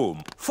Queen's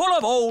room, full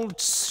of old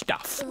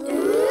stuff.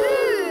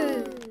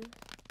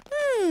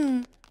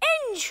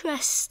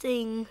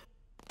 Interesting.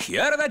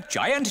 Here are the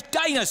giant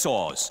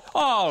dinosaurs,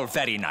 all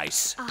very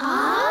nice.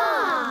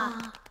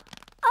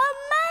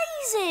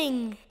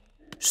 Amazing.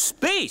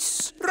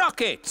 Space,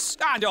 rockets,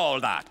 and all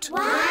that.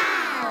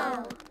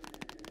 Wow!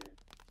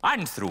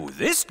 And through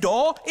this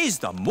door is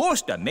the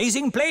most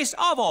amazing place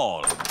of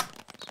all.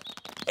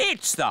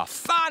 It's the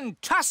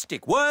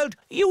fantastic world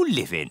you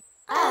live in.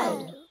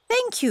 Oh.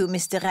 Thank you,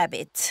 Mr.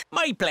 Rabbit.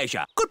 My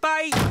pleasure.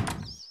 Goodbye.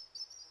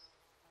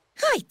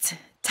 Right.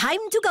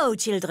 Time to go,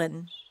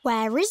 children.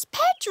 Where is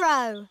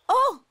Pedro?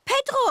 Oh,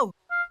 Pedro!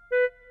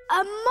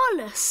 A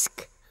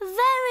mollusk.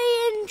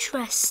 Very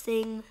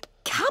interesting.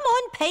 Come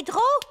on, Pedro,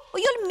 or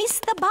you'll miss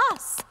the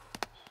bus.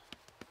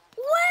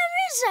 Where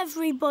is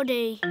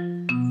everybody?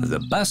 The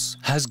bus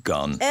has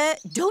gone.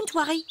 Don't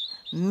worry.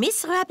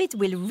 Miss Rabbit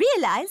will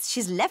realise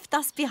she's left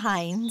us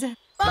behind.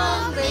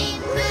 Bong,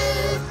 bing,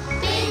 boo.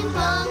 Bing,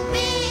 bong,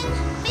 bing.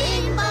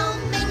 Bing, bong,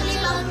 bingly,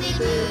 bongly,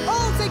 boo.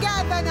 All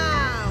together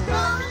now.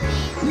 Bong,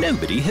 bing,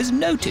 Nobody has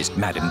noticed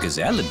Madame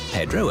Gazelle and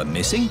Pedro are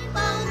missing.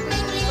 bong,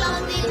 bingly,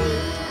 bongly,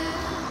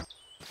 boo.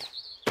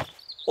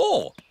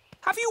 Oh,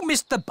 have you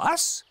missed the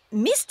bus?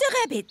 Mr.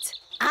 Rabbit,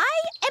 I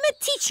am a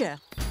teacher.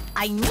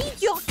 I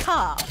need your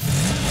car.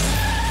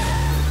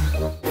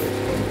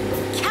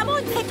 Come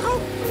on, Pedro.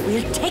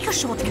 We'll take a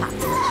shortcut.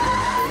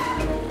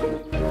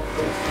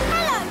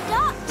 Hello,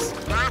 Dot.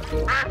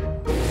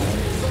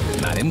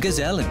 Madame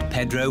Gazelle and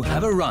Pedro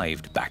have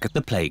arrived back at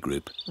the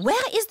playgroup.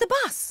 Where is the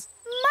bus?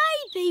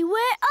 Maybe we're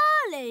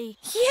early.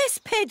 Yes,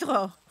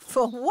 Pedro.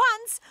 For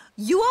once,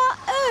 you are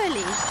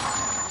early.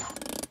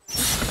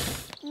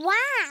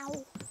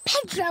 Wow!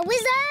 Pedro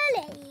is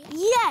early.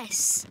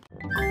 Yes.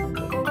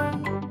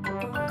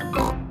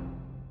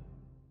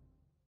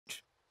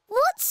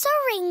 What's a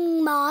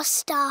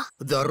ringmaster?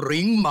 The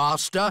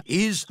ringmaster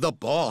is the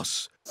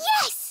boss.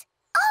 Yes!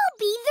 I'll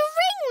be the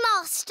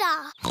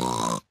ringmaster.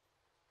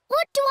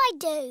 What do I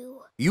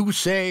do? You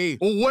say,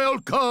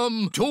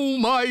 "Welcome to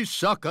my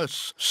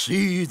circus.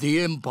 See the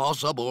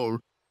impossible,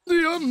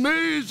 the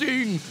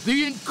amazing,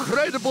 the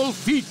incredible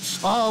feats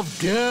of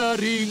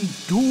daring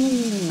do."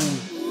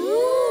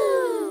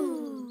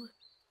 Ooh.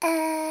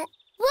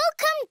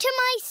 Welcome to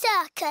my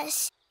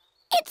circus.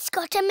 It's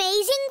got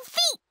amazing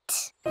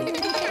feet.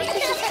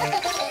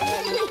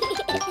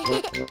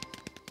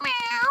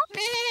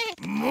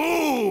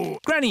 Moo!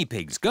 Granny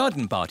Pig's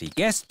garden party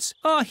guests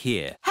are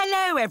here.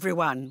 Hello,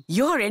 everyone.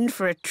 You're in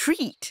for a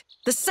treat.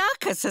 The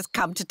circus has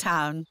come to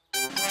town.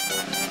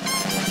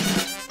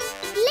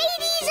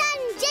 Ladies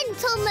and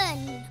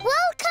gentlemen,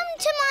 welcome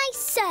to my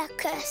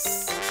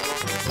circus.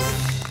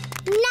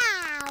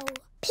 Now,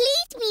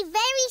 please be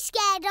very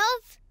scared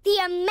of the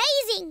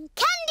amazing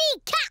Candy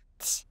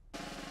Cat.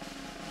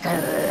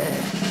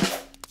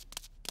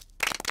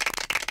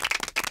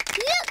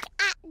 Look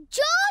at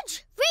George,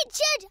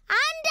 Richard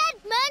and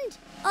Edmund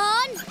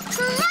on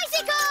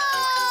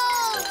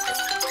tricycles!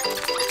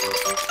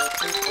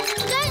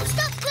 Don't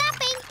stop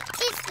clapping.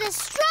 It's the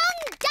strong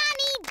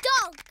Danny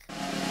dog.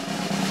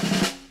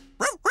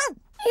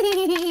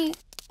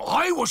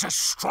 I was a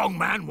strong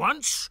man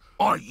once.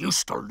 I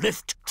used to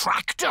lift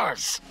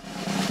tractors.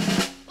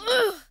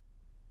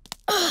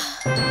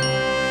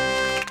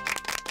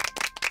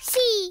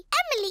 See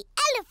Emily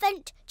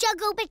Elephant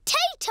juggle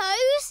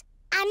potatoes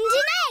and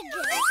an egg.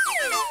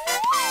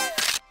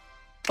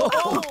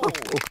 Oh.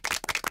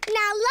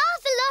 Now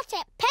laugh a lot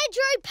at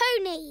Pedro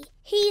Pony.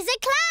 He's a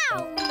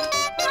clown.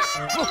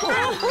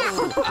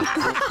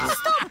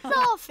 Stop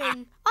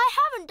laughing. I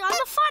haven't done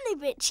the funny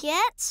bits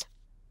yet.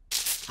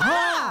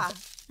 Ah!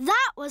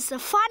 That was the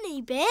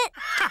funny bit.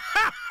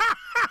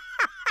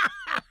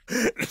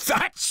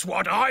 That's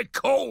what I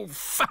call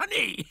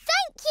funny.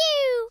 Thank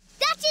you.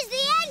 That is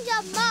the end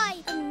of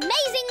my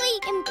amazingly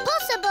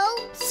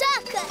impossible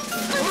circus.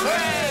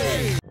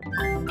 Hooray!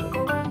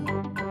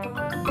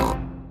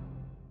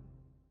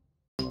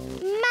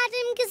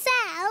 Madame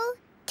Gazelle,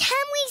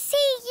 can we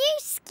see you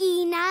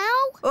ski now?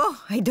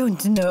 Oh, I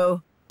don't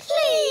know.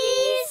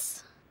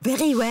 Please.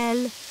 Very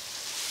well.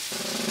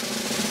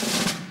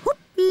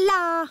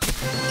 Hoopla!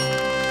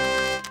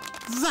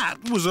 That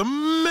was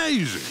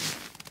amazing.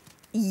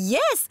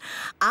 Yes,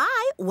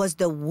 I was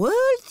the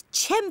world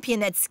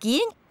champion at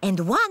skiing and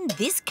won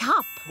this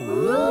cup.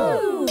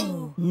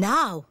 Ooh.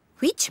 Now,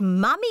 which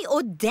mummy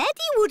or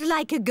daddy would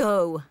like a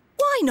go?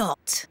 Why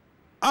not?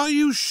 Are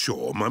you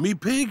sure, Mummy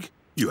Pig?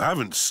 You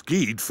haven't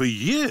skied for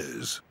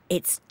years.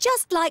 It's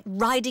just like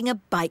riding a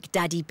bike,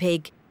 Daddy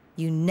Pig.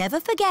 You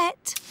never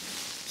forget.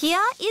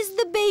 Here is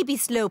the baby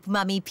slope,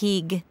 Mummy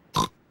Pig.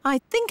 I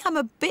think I'm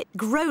a bit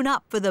grown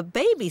up for the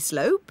baby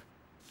slope.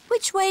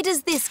 Which way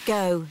does this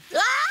go?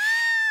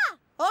 Ah!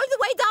 All the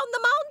way down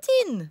the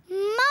mountain.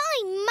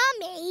 My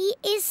mummy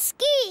is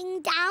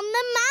skiing down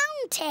the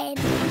mountain.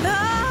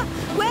 Ah!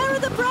 Where are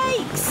the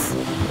brakes?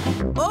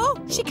 Oh,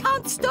 she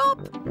can't stop.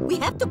 We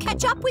have to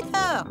catch up with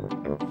her.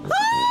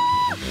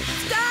 Ah!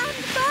 Stand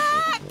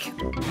back!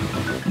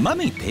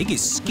 Mummy Pig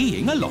is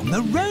skiing along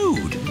the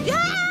road.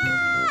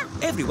 Ah!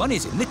 Everyone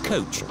is in the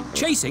coach,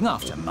 chasing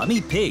after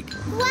Mummy Pig.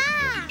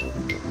 Wow!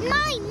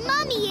 My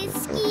mummy is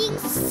skiing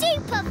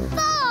super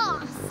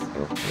fast.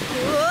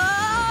 Whoa!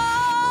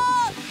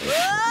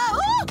 Whoa!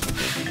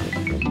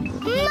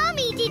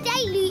 Mummy did a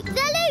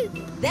loop-the-loop.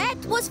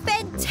 That was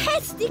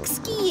fantastic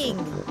skiing.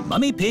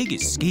 Mummy Pig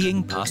is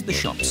skiing past the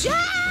shops.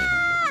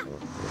 Ah!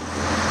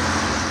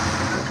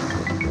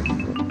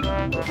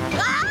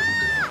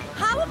 Ah!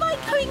 How am I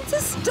going to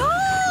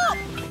stop?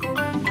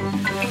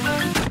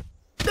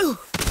 Ooh.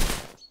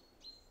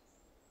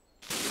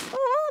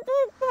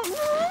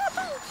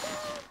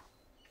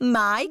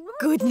 My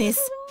goodness,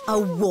 a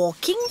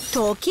walking,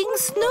 talking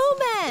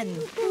snowman.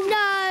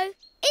 No,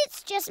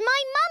 it's just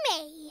my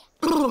mummy.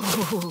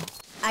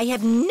 I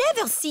have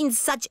never seen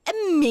such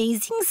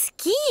amazing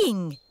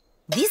skiing.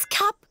 This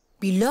cup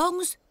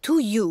belongs to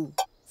you.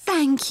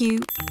 Thank you.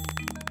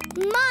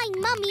 My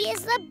mummy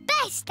is the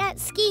best at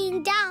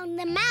skiing down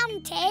the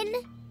mountain.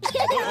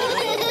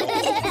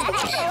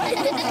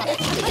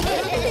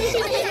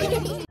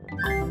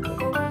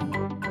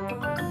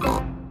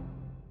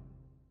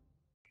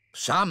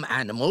 Some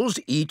animals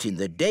eat in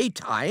the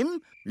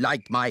daytime,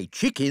 like my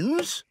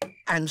chickens,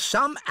 and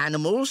some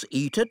animals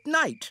eat at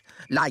night,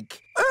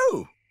 like,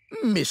 oh,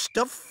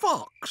 Mr.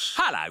 Fox.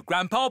 Hello,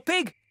 Grandpa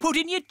Pig.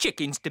 Putting your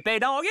chickens to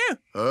bed, are you?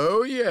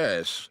 Oh,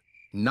 yes.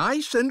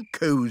 Nice and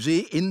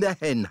cosy in the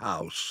hen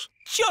house.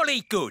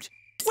 Jolly good.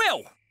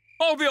 Well,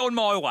 I'll be on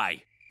my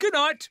way. Good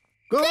night.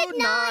 Good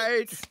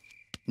night.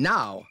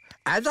 Now,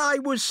 as I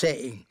was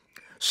saying,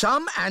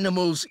 some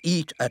animals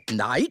eat at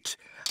night,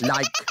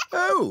 like...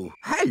 Oh,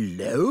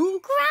 hello.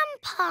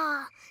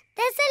 Grandpa,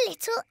 there's a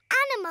little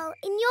animal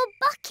in your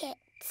bucket.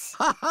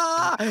 Ha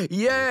ha!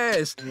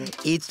 Yes,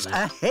 it's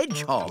a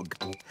hedgehog.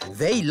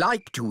 They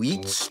like to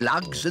eat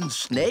slugs and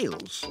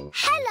snails.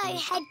 Hello,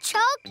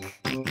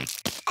 hedgehog.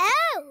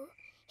 Oh,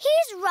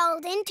 he's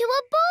rolled into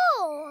a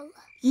ball.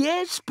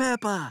 Yes,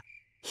 Peppa.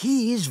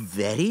 He is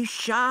very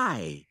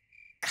shy.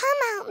 Come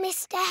out,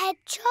 Mr.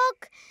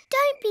 Hedgehog.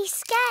 Don't be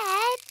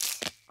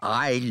scared.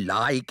 I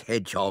like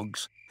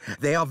hedgehogs.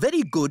 They are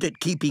very good at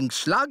keeping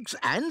slugs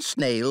and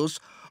snails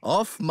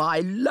off my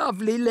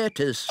lovely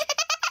lettuce.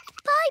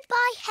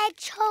 Bye-bye,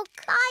 hedgehog.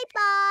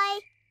 Bye-bye.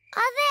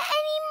 Are there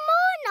any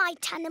more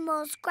night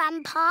animals,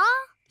 Grandpa?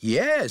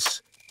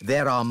 Yes,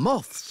 there are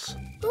moths.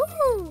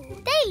 Ooh,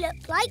 they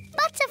look like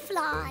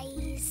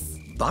butterflies.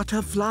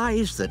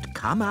 Butterflies that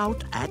come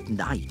out at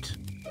night.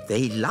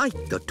 They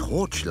like the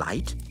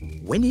torchlight.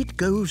 When it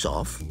goes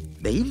off,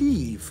 they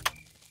leave.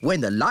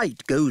 When the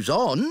light goes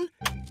on,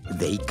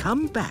 they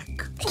come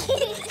back.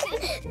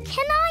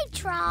 Can I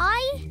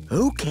try?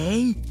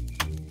 OK.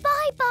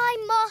 Bye-bye,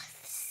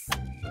 moths.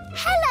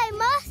 Hello,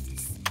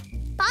 moths.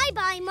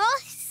 Bye-bye,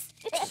 moths.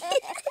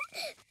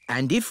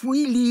 And if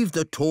we leave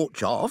the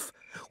torch off,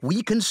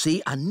 we can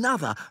see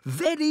another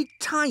very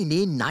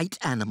tiny night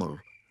animal.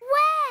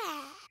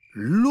 Where?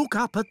 Look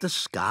up at the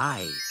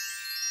sky.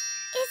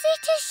 Is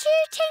it a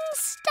shooting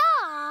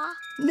star?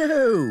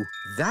 No,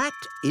 that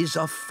is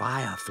a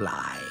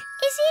firefly.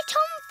 Is it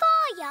on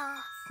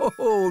fire?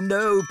 Oh,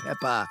 no,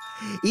 Peppa.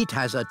 It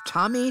has a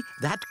tummy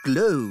that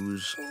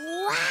glows.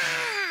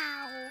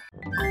 Wow!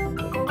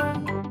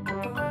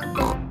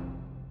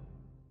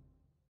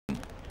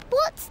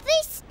 What's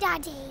this,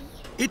 Daddy?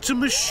 It's a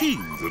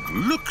machine that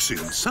looks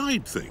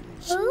inside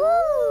things.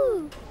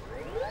 Ooh!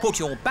 Put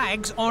your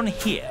bags on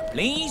here,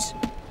 please.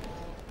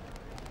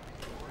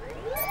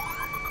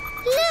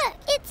 Look,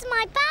 it's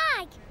my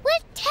bag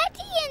with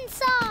Teddy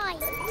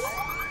inside.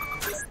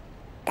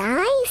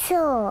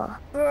 Dinosaur.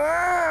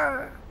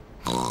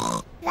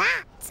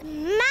 That's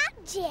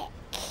magic.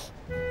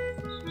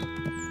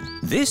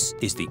 This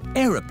is the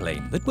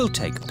aeroplane that will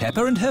take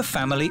Peppa and her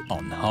family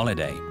on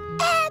holiday.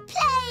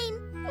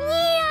 Airplane!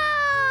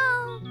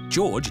 Meow!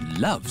 George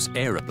loves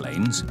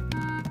aeroplanes.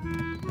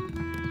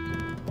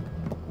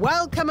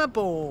 Welcome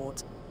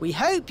aboard. We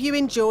hope you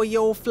enjoy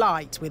your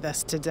flight with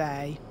us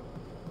today.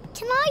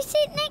 Can I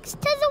sit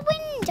next to the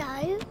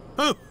window?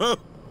 Oh,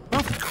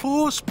 of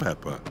course,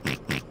 Peppa.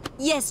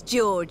 Yes,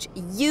 George,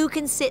 you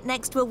can sit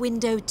next to a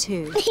window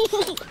too.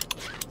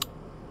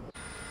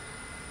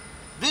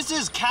 This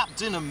is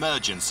Captain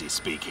Emergency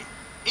speaking.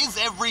 Is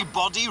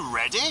everybody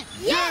ready?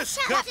 Yes,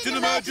 Captain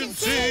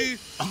Emergency!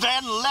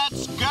 Then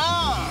let's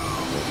go!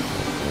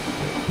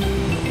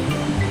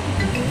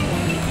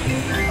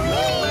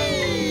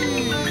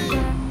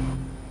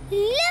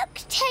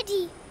 Look,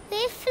 Teddy,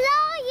 we're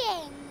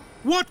flying.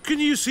 What can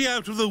you see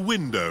out of the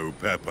window,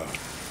 Peppa?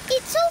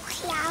 It's all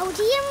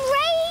cloudy and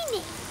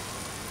rainy.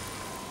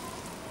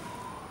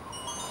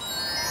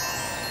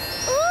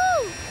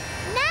 Ooh,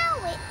 now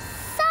it's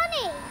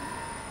sunny.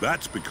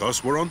 That's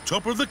because we're on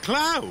top of the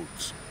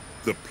clouds.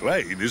 The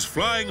plane is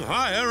flying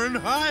higher and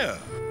higher.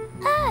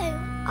 Oh,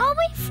 are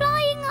we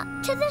flying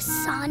up to the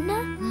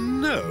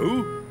sun?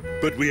 No,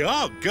 but we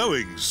are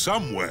going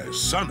somewhere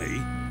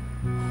sunny.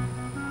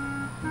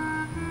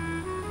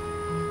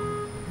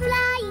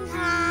 Flying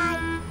high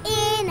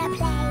in a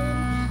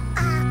plane,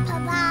 up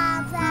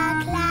above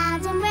the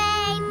clouds and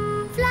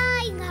rain.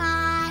 Flying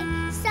high,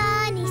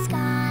 sunny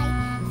sky,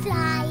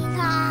 flying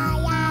high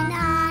and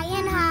high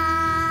and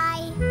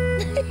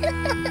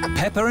high.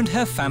 Peppa and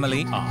her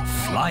family are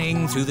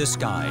flying through the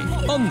sky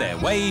on their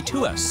way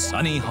to a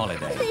sunny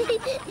holiday.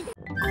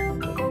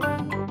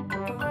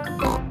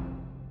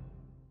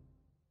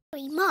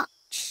 Very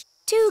much.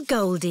 To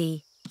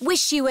Goldie.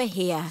 Wish you were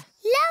here.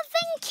 Love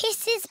and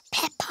kisses,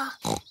 Peppa.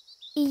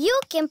 You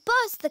can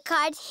post the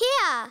card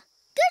here.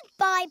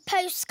 Goodbye,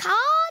 postcard.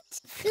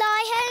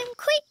 Fly home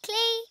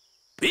quickly.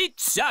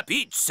 Pizza,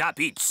 pizza,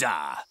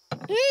 pizza.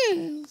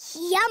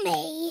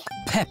 Yummy.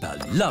 Peppa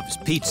loves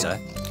pizza.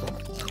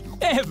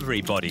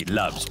 Everybody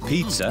loves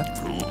pizza.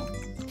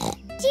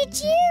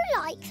 Did you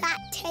like that,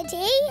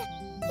 Teddy?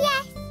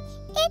 Yes,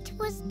 it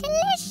was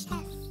delicious.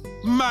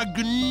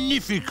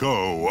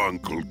 Magnifico,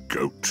 Uncle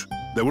Goat.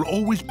 There will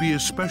always be a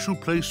special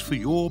place for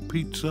your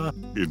pizza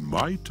in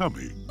my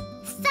tummy.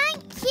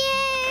 Thank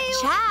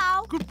you.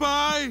 Ciao.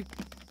 Goodbye.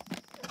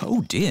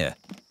 Oh dear.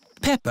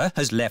 Peppa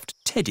has left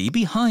Teddy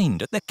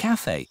behind at the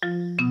cafe.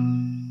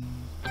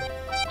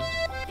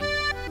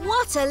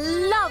 What a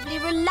lovely,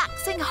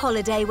 relaxing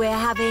holiday we're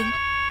having.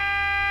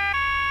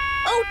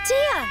 Oh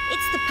dear,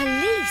 it's the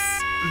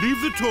police.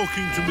 Leave the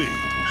talking to me.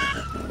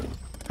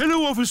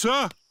 Hello,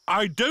 officer.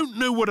 I don't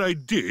know what I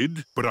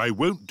did, but I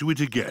won't do it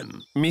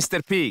again.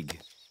 Mr. Pig,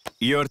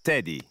 you're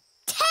Teddy.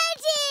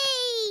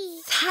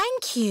 Teddy!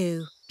 Thank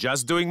you.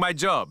 Just doing my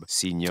job,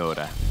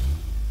 signora.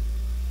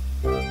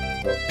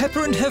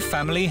 Peppa and her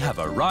family have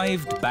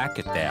arrived back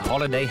at their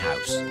holiday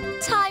house.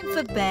 Time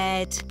for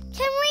bed.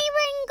 Can we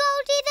ring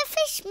Goldie the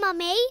fish,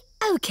 Mummy?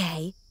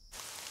 OK.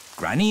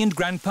 Granny and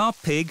Grandpa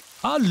Pig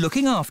are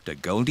looking after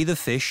Goldie the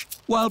fish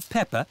while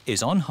Peppa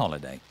is on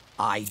holiday.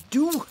 I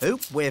do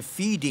hope we're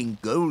feeding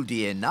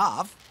Goldie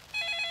enough.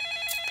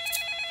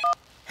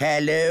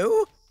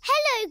 Hello?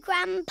 Hello,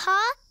 Grandpa.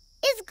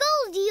 Is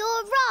Goldie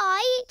all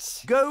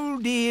right?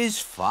 Goldie is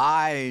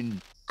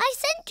fine. I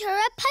sent her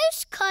a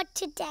postcard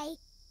today.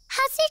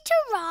 Has it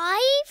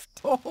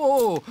arrived?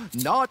 Oh,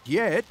 not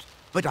yet,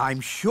 but I'm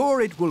sure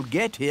it will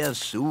get here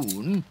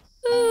soon.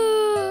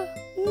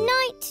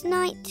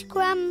 Night-night,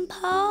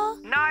 Grandpa.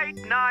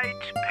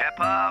 Night-night,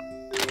 Peppa.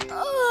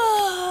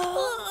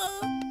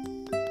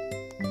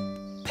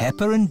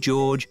 Peppa and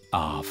George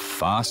are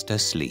fast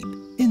asleep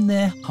in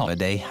their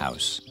holiday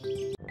house.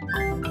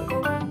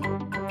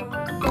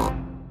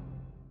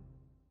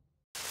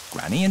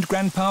 Granny and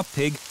Grandpa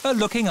Pig are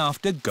looking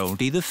after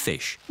Goldie the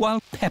fish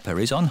while Peppa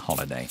is on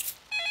holiday.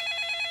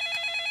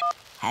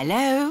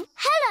 Hello?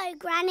 Hello,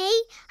 Granny.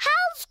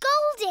 How's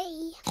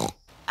Goldie?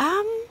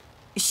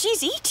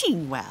 She's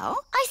eating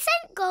well. I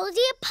sent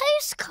Goldie a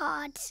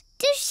postcard.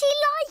 Does she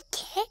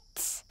like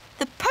it?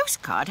 The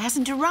postcard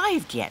hasn't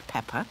arrived yet,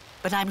 Peppa,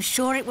 but I'm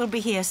sure it will be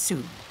here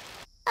soon.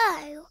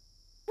 Oh,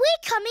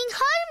 we're coming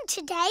home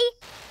today.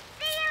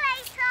 See you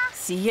later.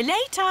 See you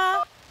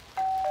later.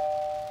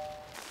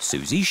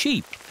 Suzy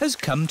Sheep has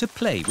come to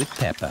play with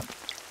Peppa.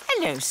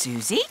 Hello,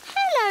 Suzy.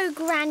 Hello,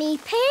 Granny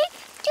Pig.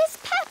 Is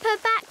Peppa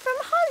back from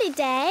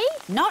holiday?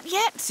 Not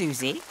yet,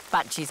 Suzy,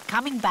 but she's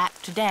coming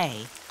back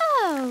today.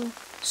 Oh.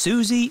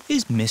 Suzy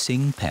is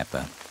missing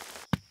Peppa.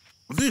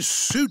 This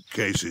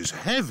suitcase is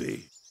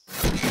heavy.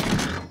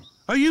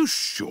 Are you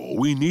sure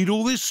we need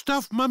all this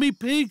stuff, Mummy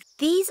Pig?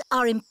 These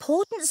are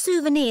important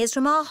souvenirs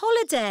from our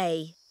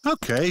holiday.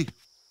 OK.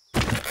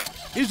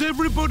 Is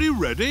everybody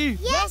ready?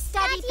 Yes,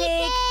 Daddy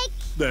Pig.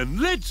 Then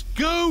let's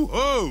go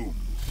home.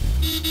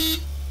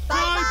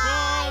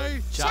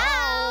 Bye-bye.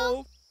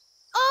 Ciao.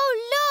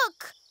 Oh,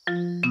 look!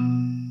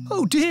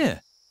 Oh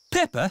dear,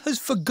 Peppa has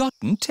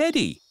forgotten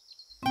Teddy.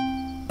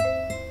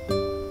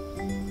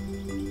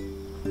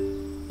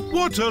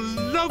 What a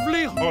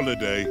lovely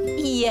holiday.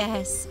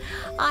 Yes,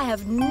 I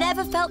have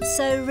never felt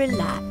so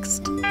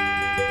relaxed.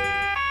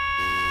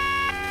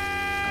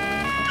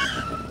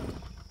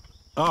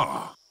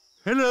 Ah,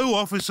 hello,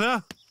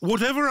 officer.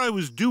 Whatever I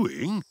was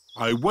doing,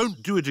 I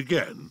won't do it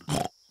again.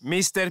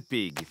 Mr.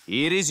 Pig,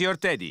 here is your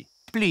Teddy.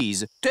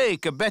 Please,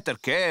 take better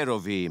care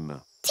of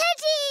him.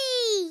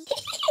 Teddy!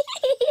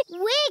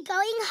 We're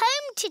going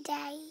home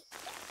today.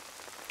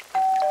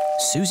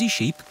 Suzy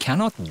Sheep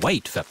cannot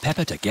wait for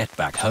Peppa to get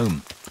back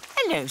home.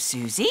 Hello,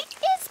 Suzy.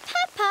 Is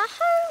Peppa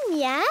home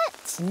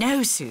yet?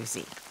 No,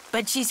 Suzy,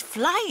 but she's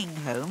flying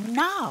home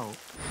now.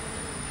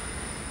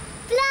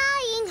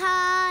 Flying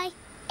high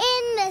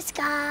in the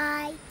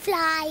sky,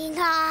 flying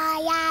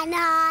high and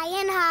high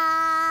and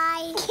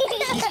high.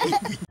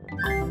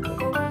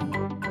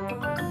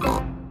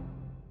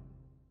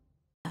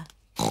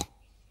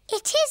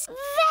 It is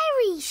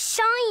very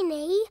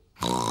shiny.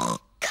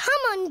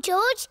 Come on,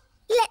 George.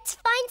 Let's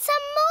find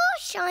some more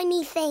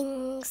shiny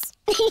things.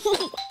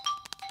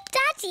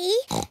 Daddy,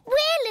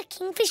 we're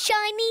looking for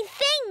shiny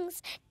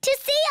things to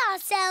see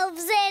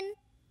ourselves in.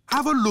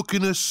 Have a look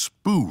in a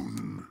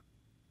spoon.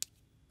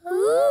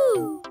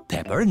 Ooh.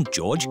 Peppa and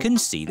George can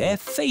see their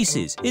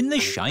faces in the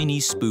shiny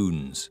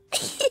spoons.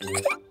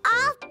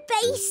 Our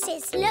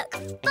faces look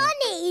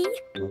funny.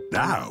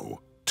 Now,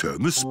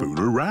 turn the spoon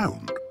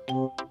around.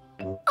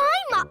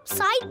 I'm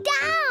upside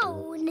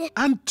down.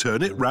 And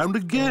turn it round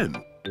again.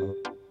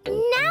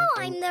 Now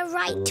I'm the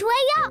right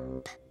way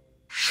up.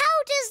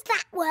 How does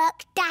that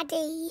work,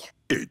 Daddy?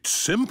 It's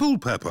simple,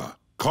 Peppa.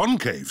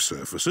 Concave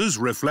surfaces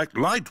reflect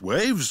light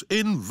waves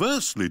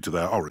inversely to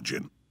their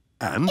origin.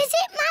 And... Is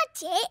it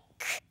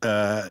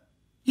magic?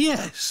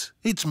 Yes,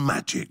 it's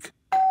magic.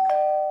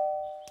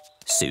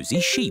 Suzy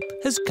Sheep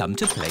has come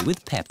to play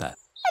with Peppa.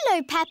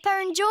 Hello, Peppa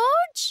and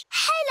George.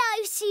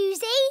 Hello,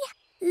 Suzy.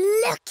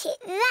 Look at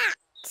that.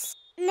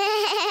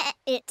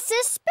 It's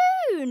a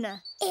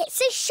spoon.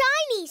 It's a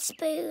shiny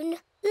spoon.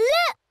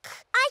 Look,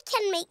 I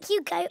can make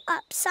you go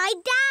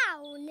upside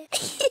down.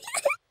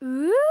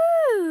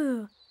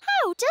 Ooh,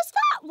 how does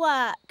that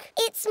work?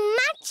 It's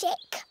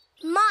magic.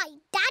 My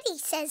daddy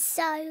says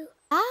so.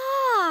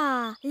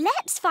 Ah,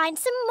 let's find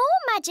some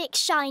more magic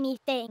shiny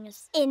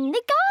things in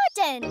the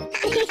garden.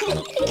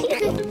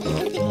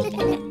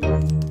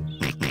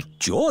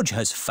 George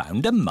has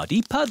found a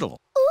muddy puddle.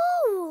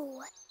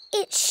 Ooh,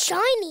 it's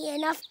shiny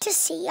enough to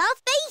see our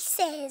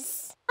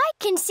faces. I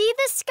can see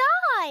the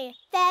sky.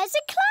 There's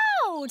a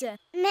cloud.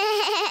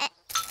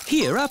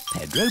 Here are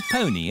Pedro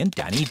Pony and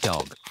Danny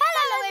Dog.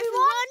 Hello,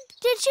 everyone.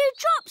 Did you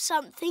drop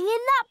something in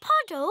that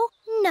puddle?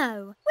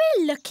 No,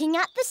 we're looking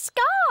at the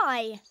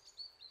sky.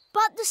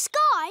 But the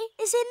sky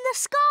is in the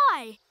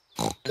sky.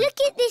 Look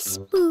at this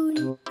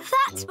spoon.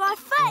 That's my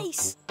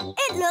face.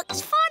 It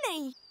looks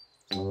funny.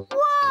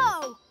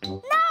 Whoa!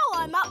 Now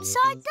I'm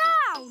upside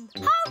down.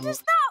 How does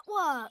that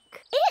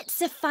work? It's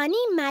It's a funny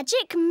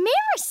magic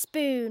mirror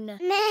spoon.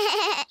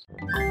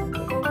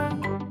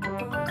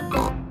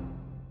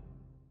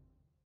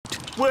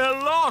 We're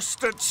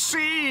lost at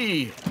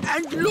sea.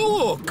 And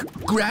look,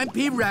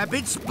 Grampy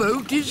Rabbit's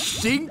boat is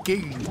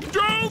sinking.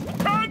 Don't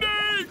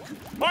panic!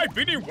 I've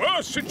been in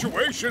worse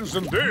situations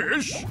than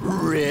this.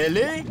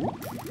 Really?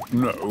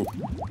 No,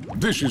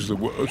 this is the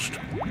worst.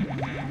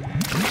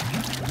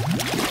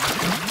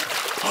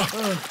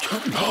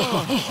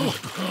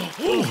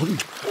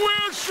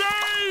 We're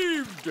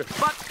saved!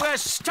 But we're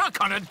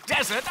stuck on a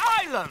desert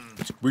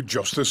island. With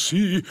just the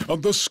sea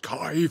and the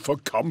sky for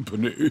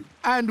company.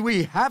 And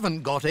we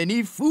haven't got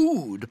any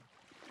food.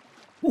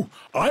 Ooh,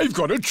 I've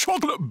got a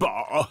chocolate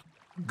bar.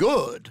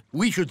 Good.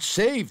 We should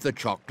save the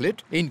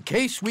chocolate in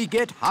case we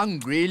get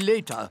hungry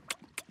later.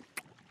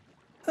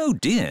 Oh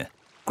dear,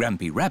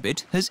 Grampy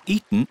Rabbit has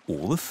eaten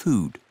all the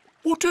food.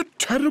 What a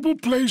terrible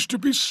place to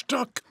be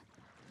stuck.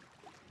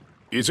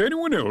 Is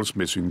anyone else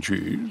missing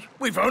cheese?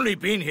 We've only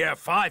been here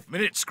 5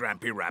 minutes,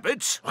 Grampy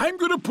Rabbit. I'm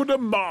going to put a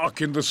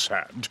mark in the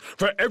sand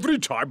for every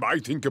time I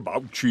think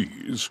about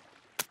cheese.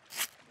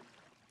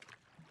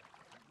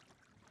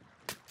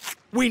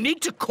 We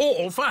need to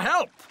call for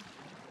help.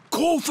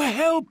 Call for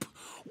help?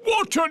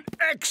 What an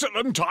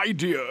excellent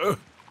idea!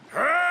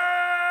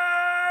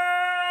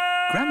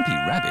 Grampy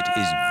Rabbit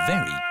is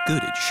very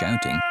good at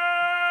shouting.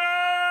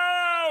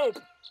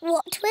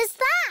 What was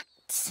that?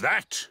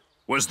 That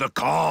was the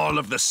call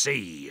of the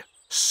sea.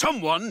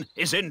 Someone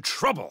is in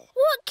trouble.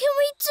 What can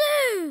we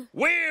do?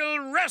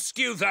 We'll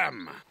rescue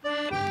them.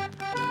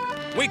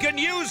 We can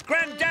use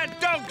Grandad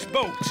Dog's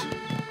boat.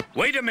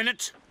 Wait a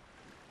minute.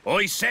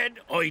 I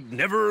said I'd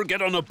never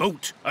get on a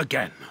boat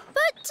again.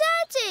 But,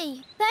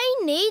 Daddy,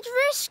 they need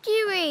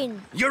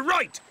rescuing. You're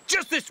right.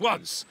 Just this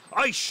once.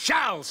 I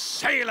shall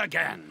sail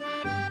again.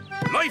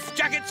 Life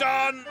jackets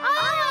on.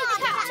 Aye,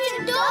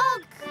 Captain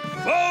Dog.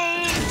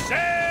 Full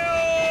sail!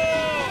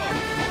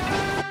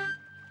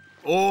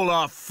 All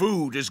our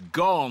food is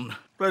gone.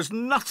 There's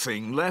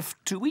nothing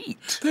left to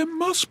eat. There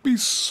must be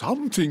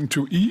something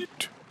to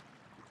eat.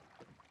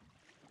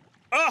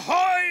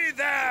 Ahoy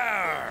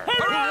there!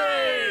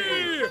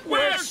 Hooray!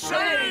 We're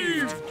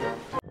saved!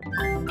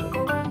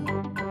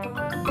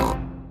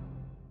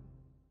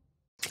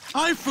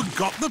 I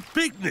forgot the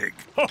picnic.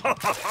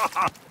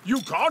 You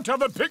can't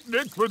have a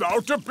picnic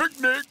without a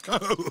picnic.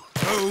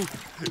 Oh,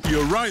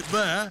 you're right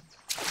there.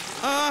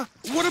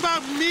 What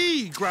about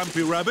me,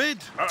 Grampy Rabbit?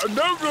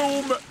 No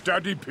room,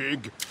 Daddy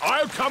Pig.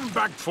 I'll come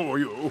back for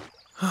you.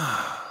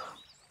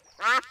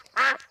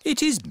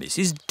 It is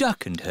Mrs.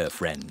 Duck and her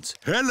friends.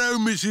 Hello,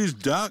 Mrs.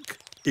 Duck.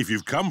 If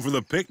you've come for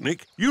the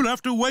picnic, you'll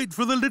have to wait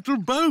for the little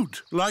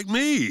boat, like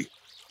me.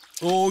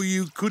 Or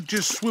you could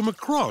just swim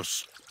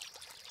across,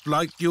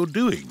 like you're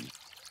doing.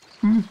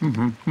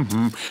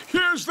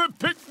 Here's the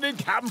picnic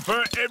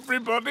hamper,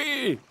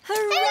 everybody.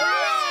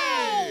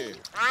 Hooray!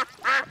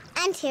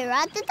 And here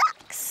are the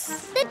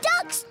ducks. The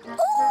ducks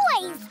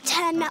always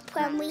turn up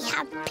when we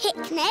have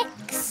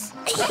picnics.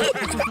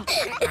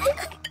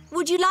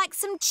 Would you like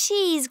some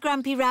cheese,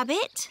 Grampy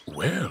Rabbit?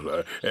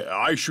 Well,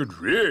 I should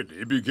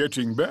really be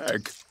getting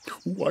back.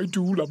 Oh, I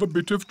do love a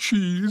bit of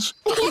cheese.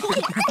 I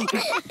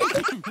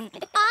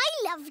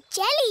love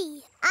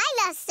jelly. I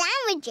love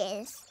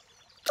sandwiches.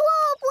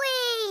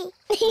 Strawberry!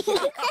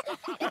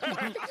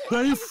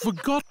 They've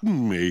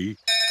forgotten me.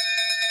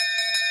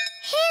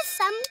 Here's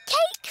some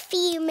cake for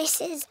you,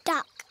 Mrs.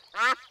 Duck.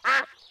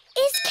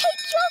 Is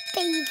cake your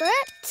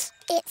favourite?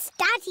 It's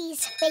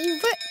Daddy's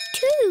favourite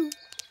too.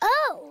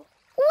 Oh,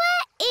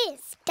 where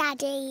is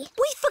Daddy?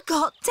 We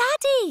forgot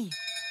Daddy.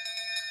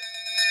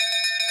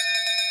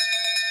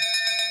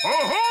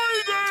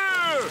 Ahoy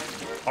there!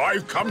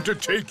 I've come to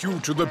take you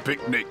to the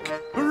picnic.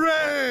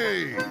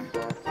 Hooray!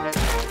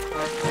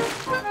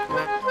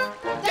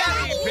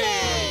 Daddy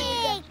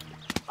Pig!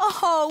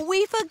 Oh,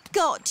 we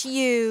forgot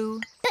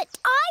you. But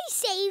I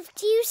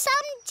saved you some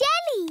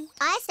jelly.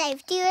 I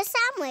saved you a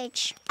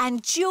sandwich.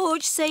 And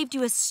George saved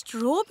you a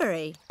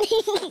strawberry.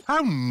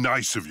 How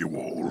nice of you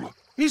all.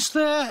 Is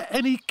there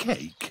any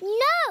cake?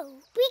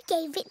 No, we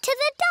gave it to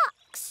the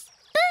ducks.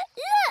 But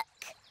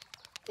look,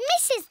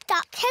 Mrs.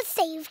 Duck has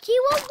saved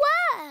you a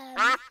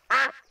worm.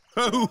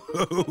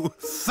 Oh,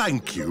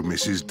 thank you,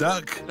 Mrs.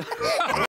 Duck.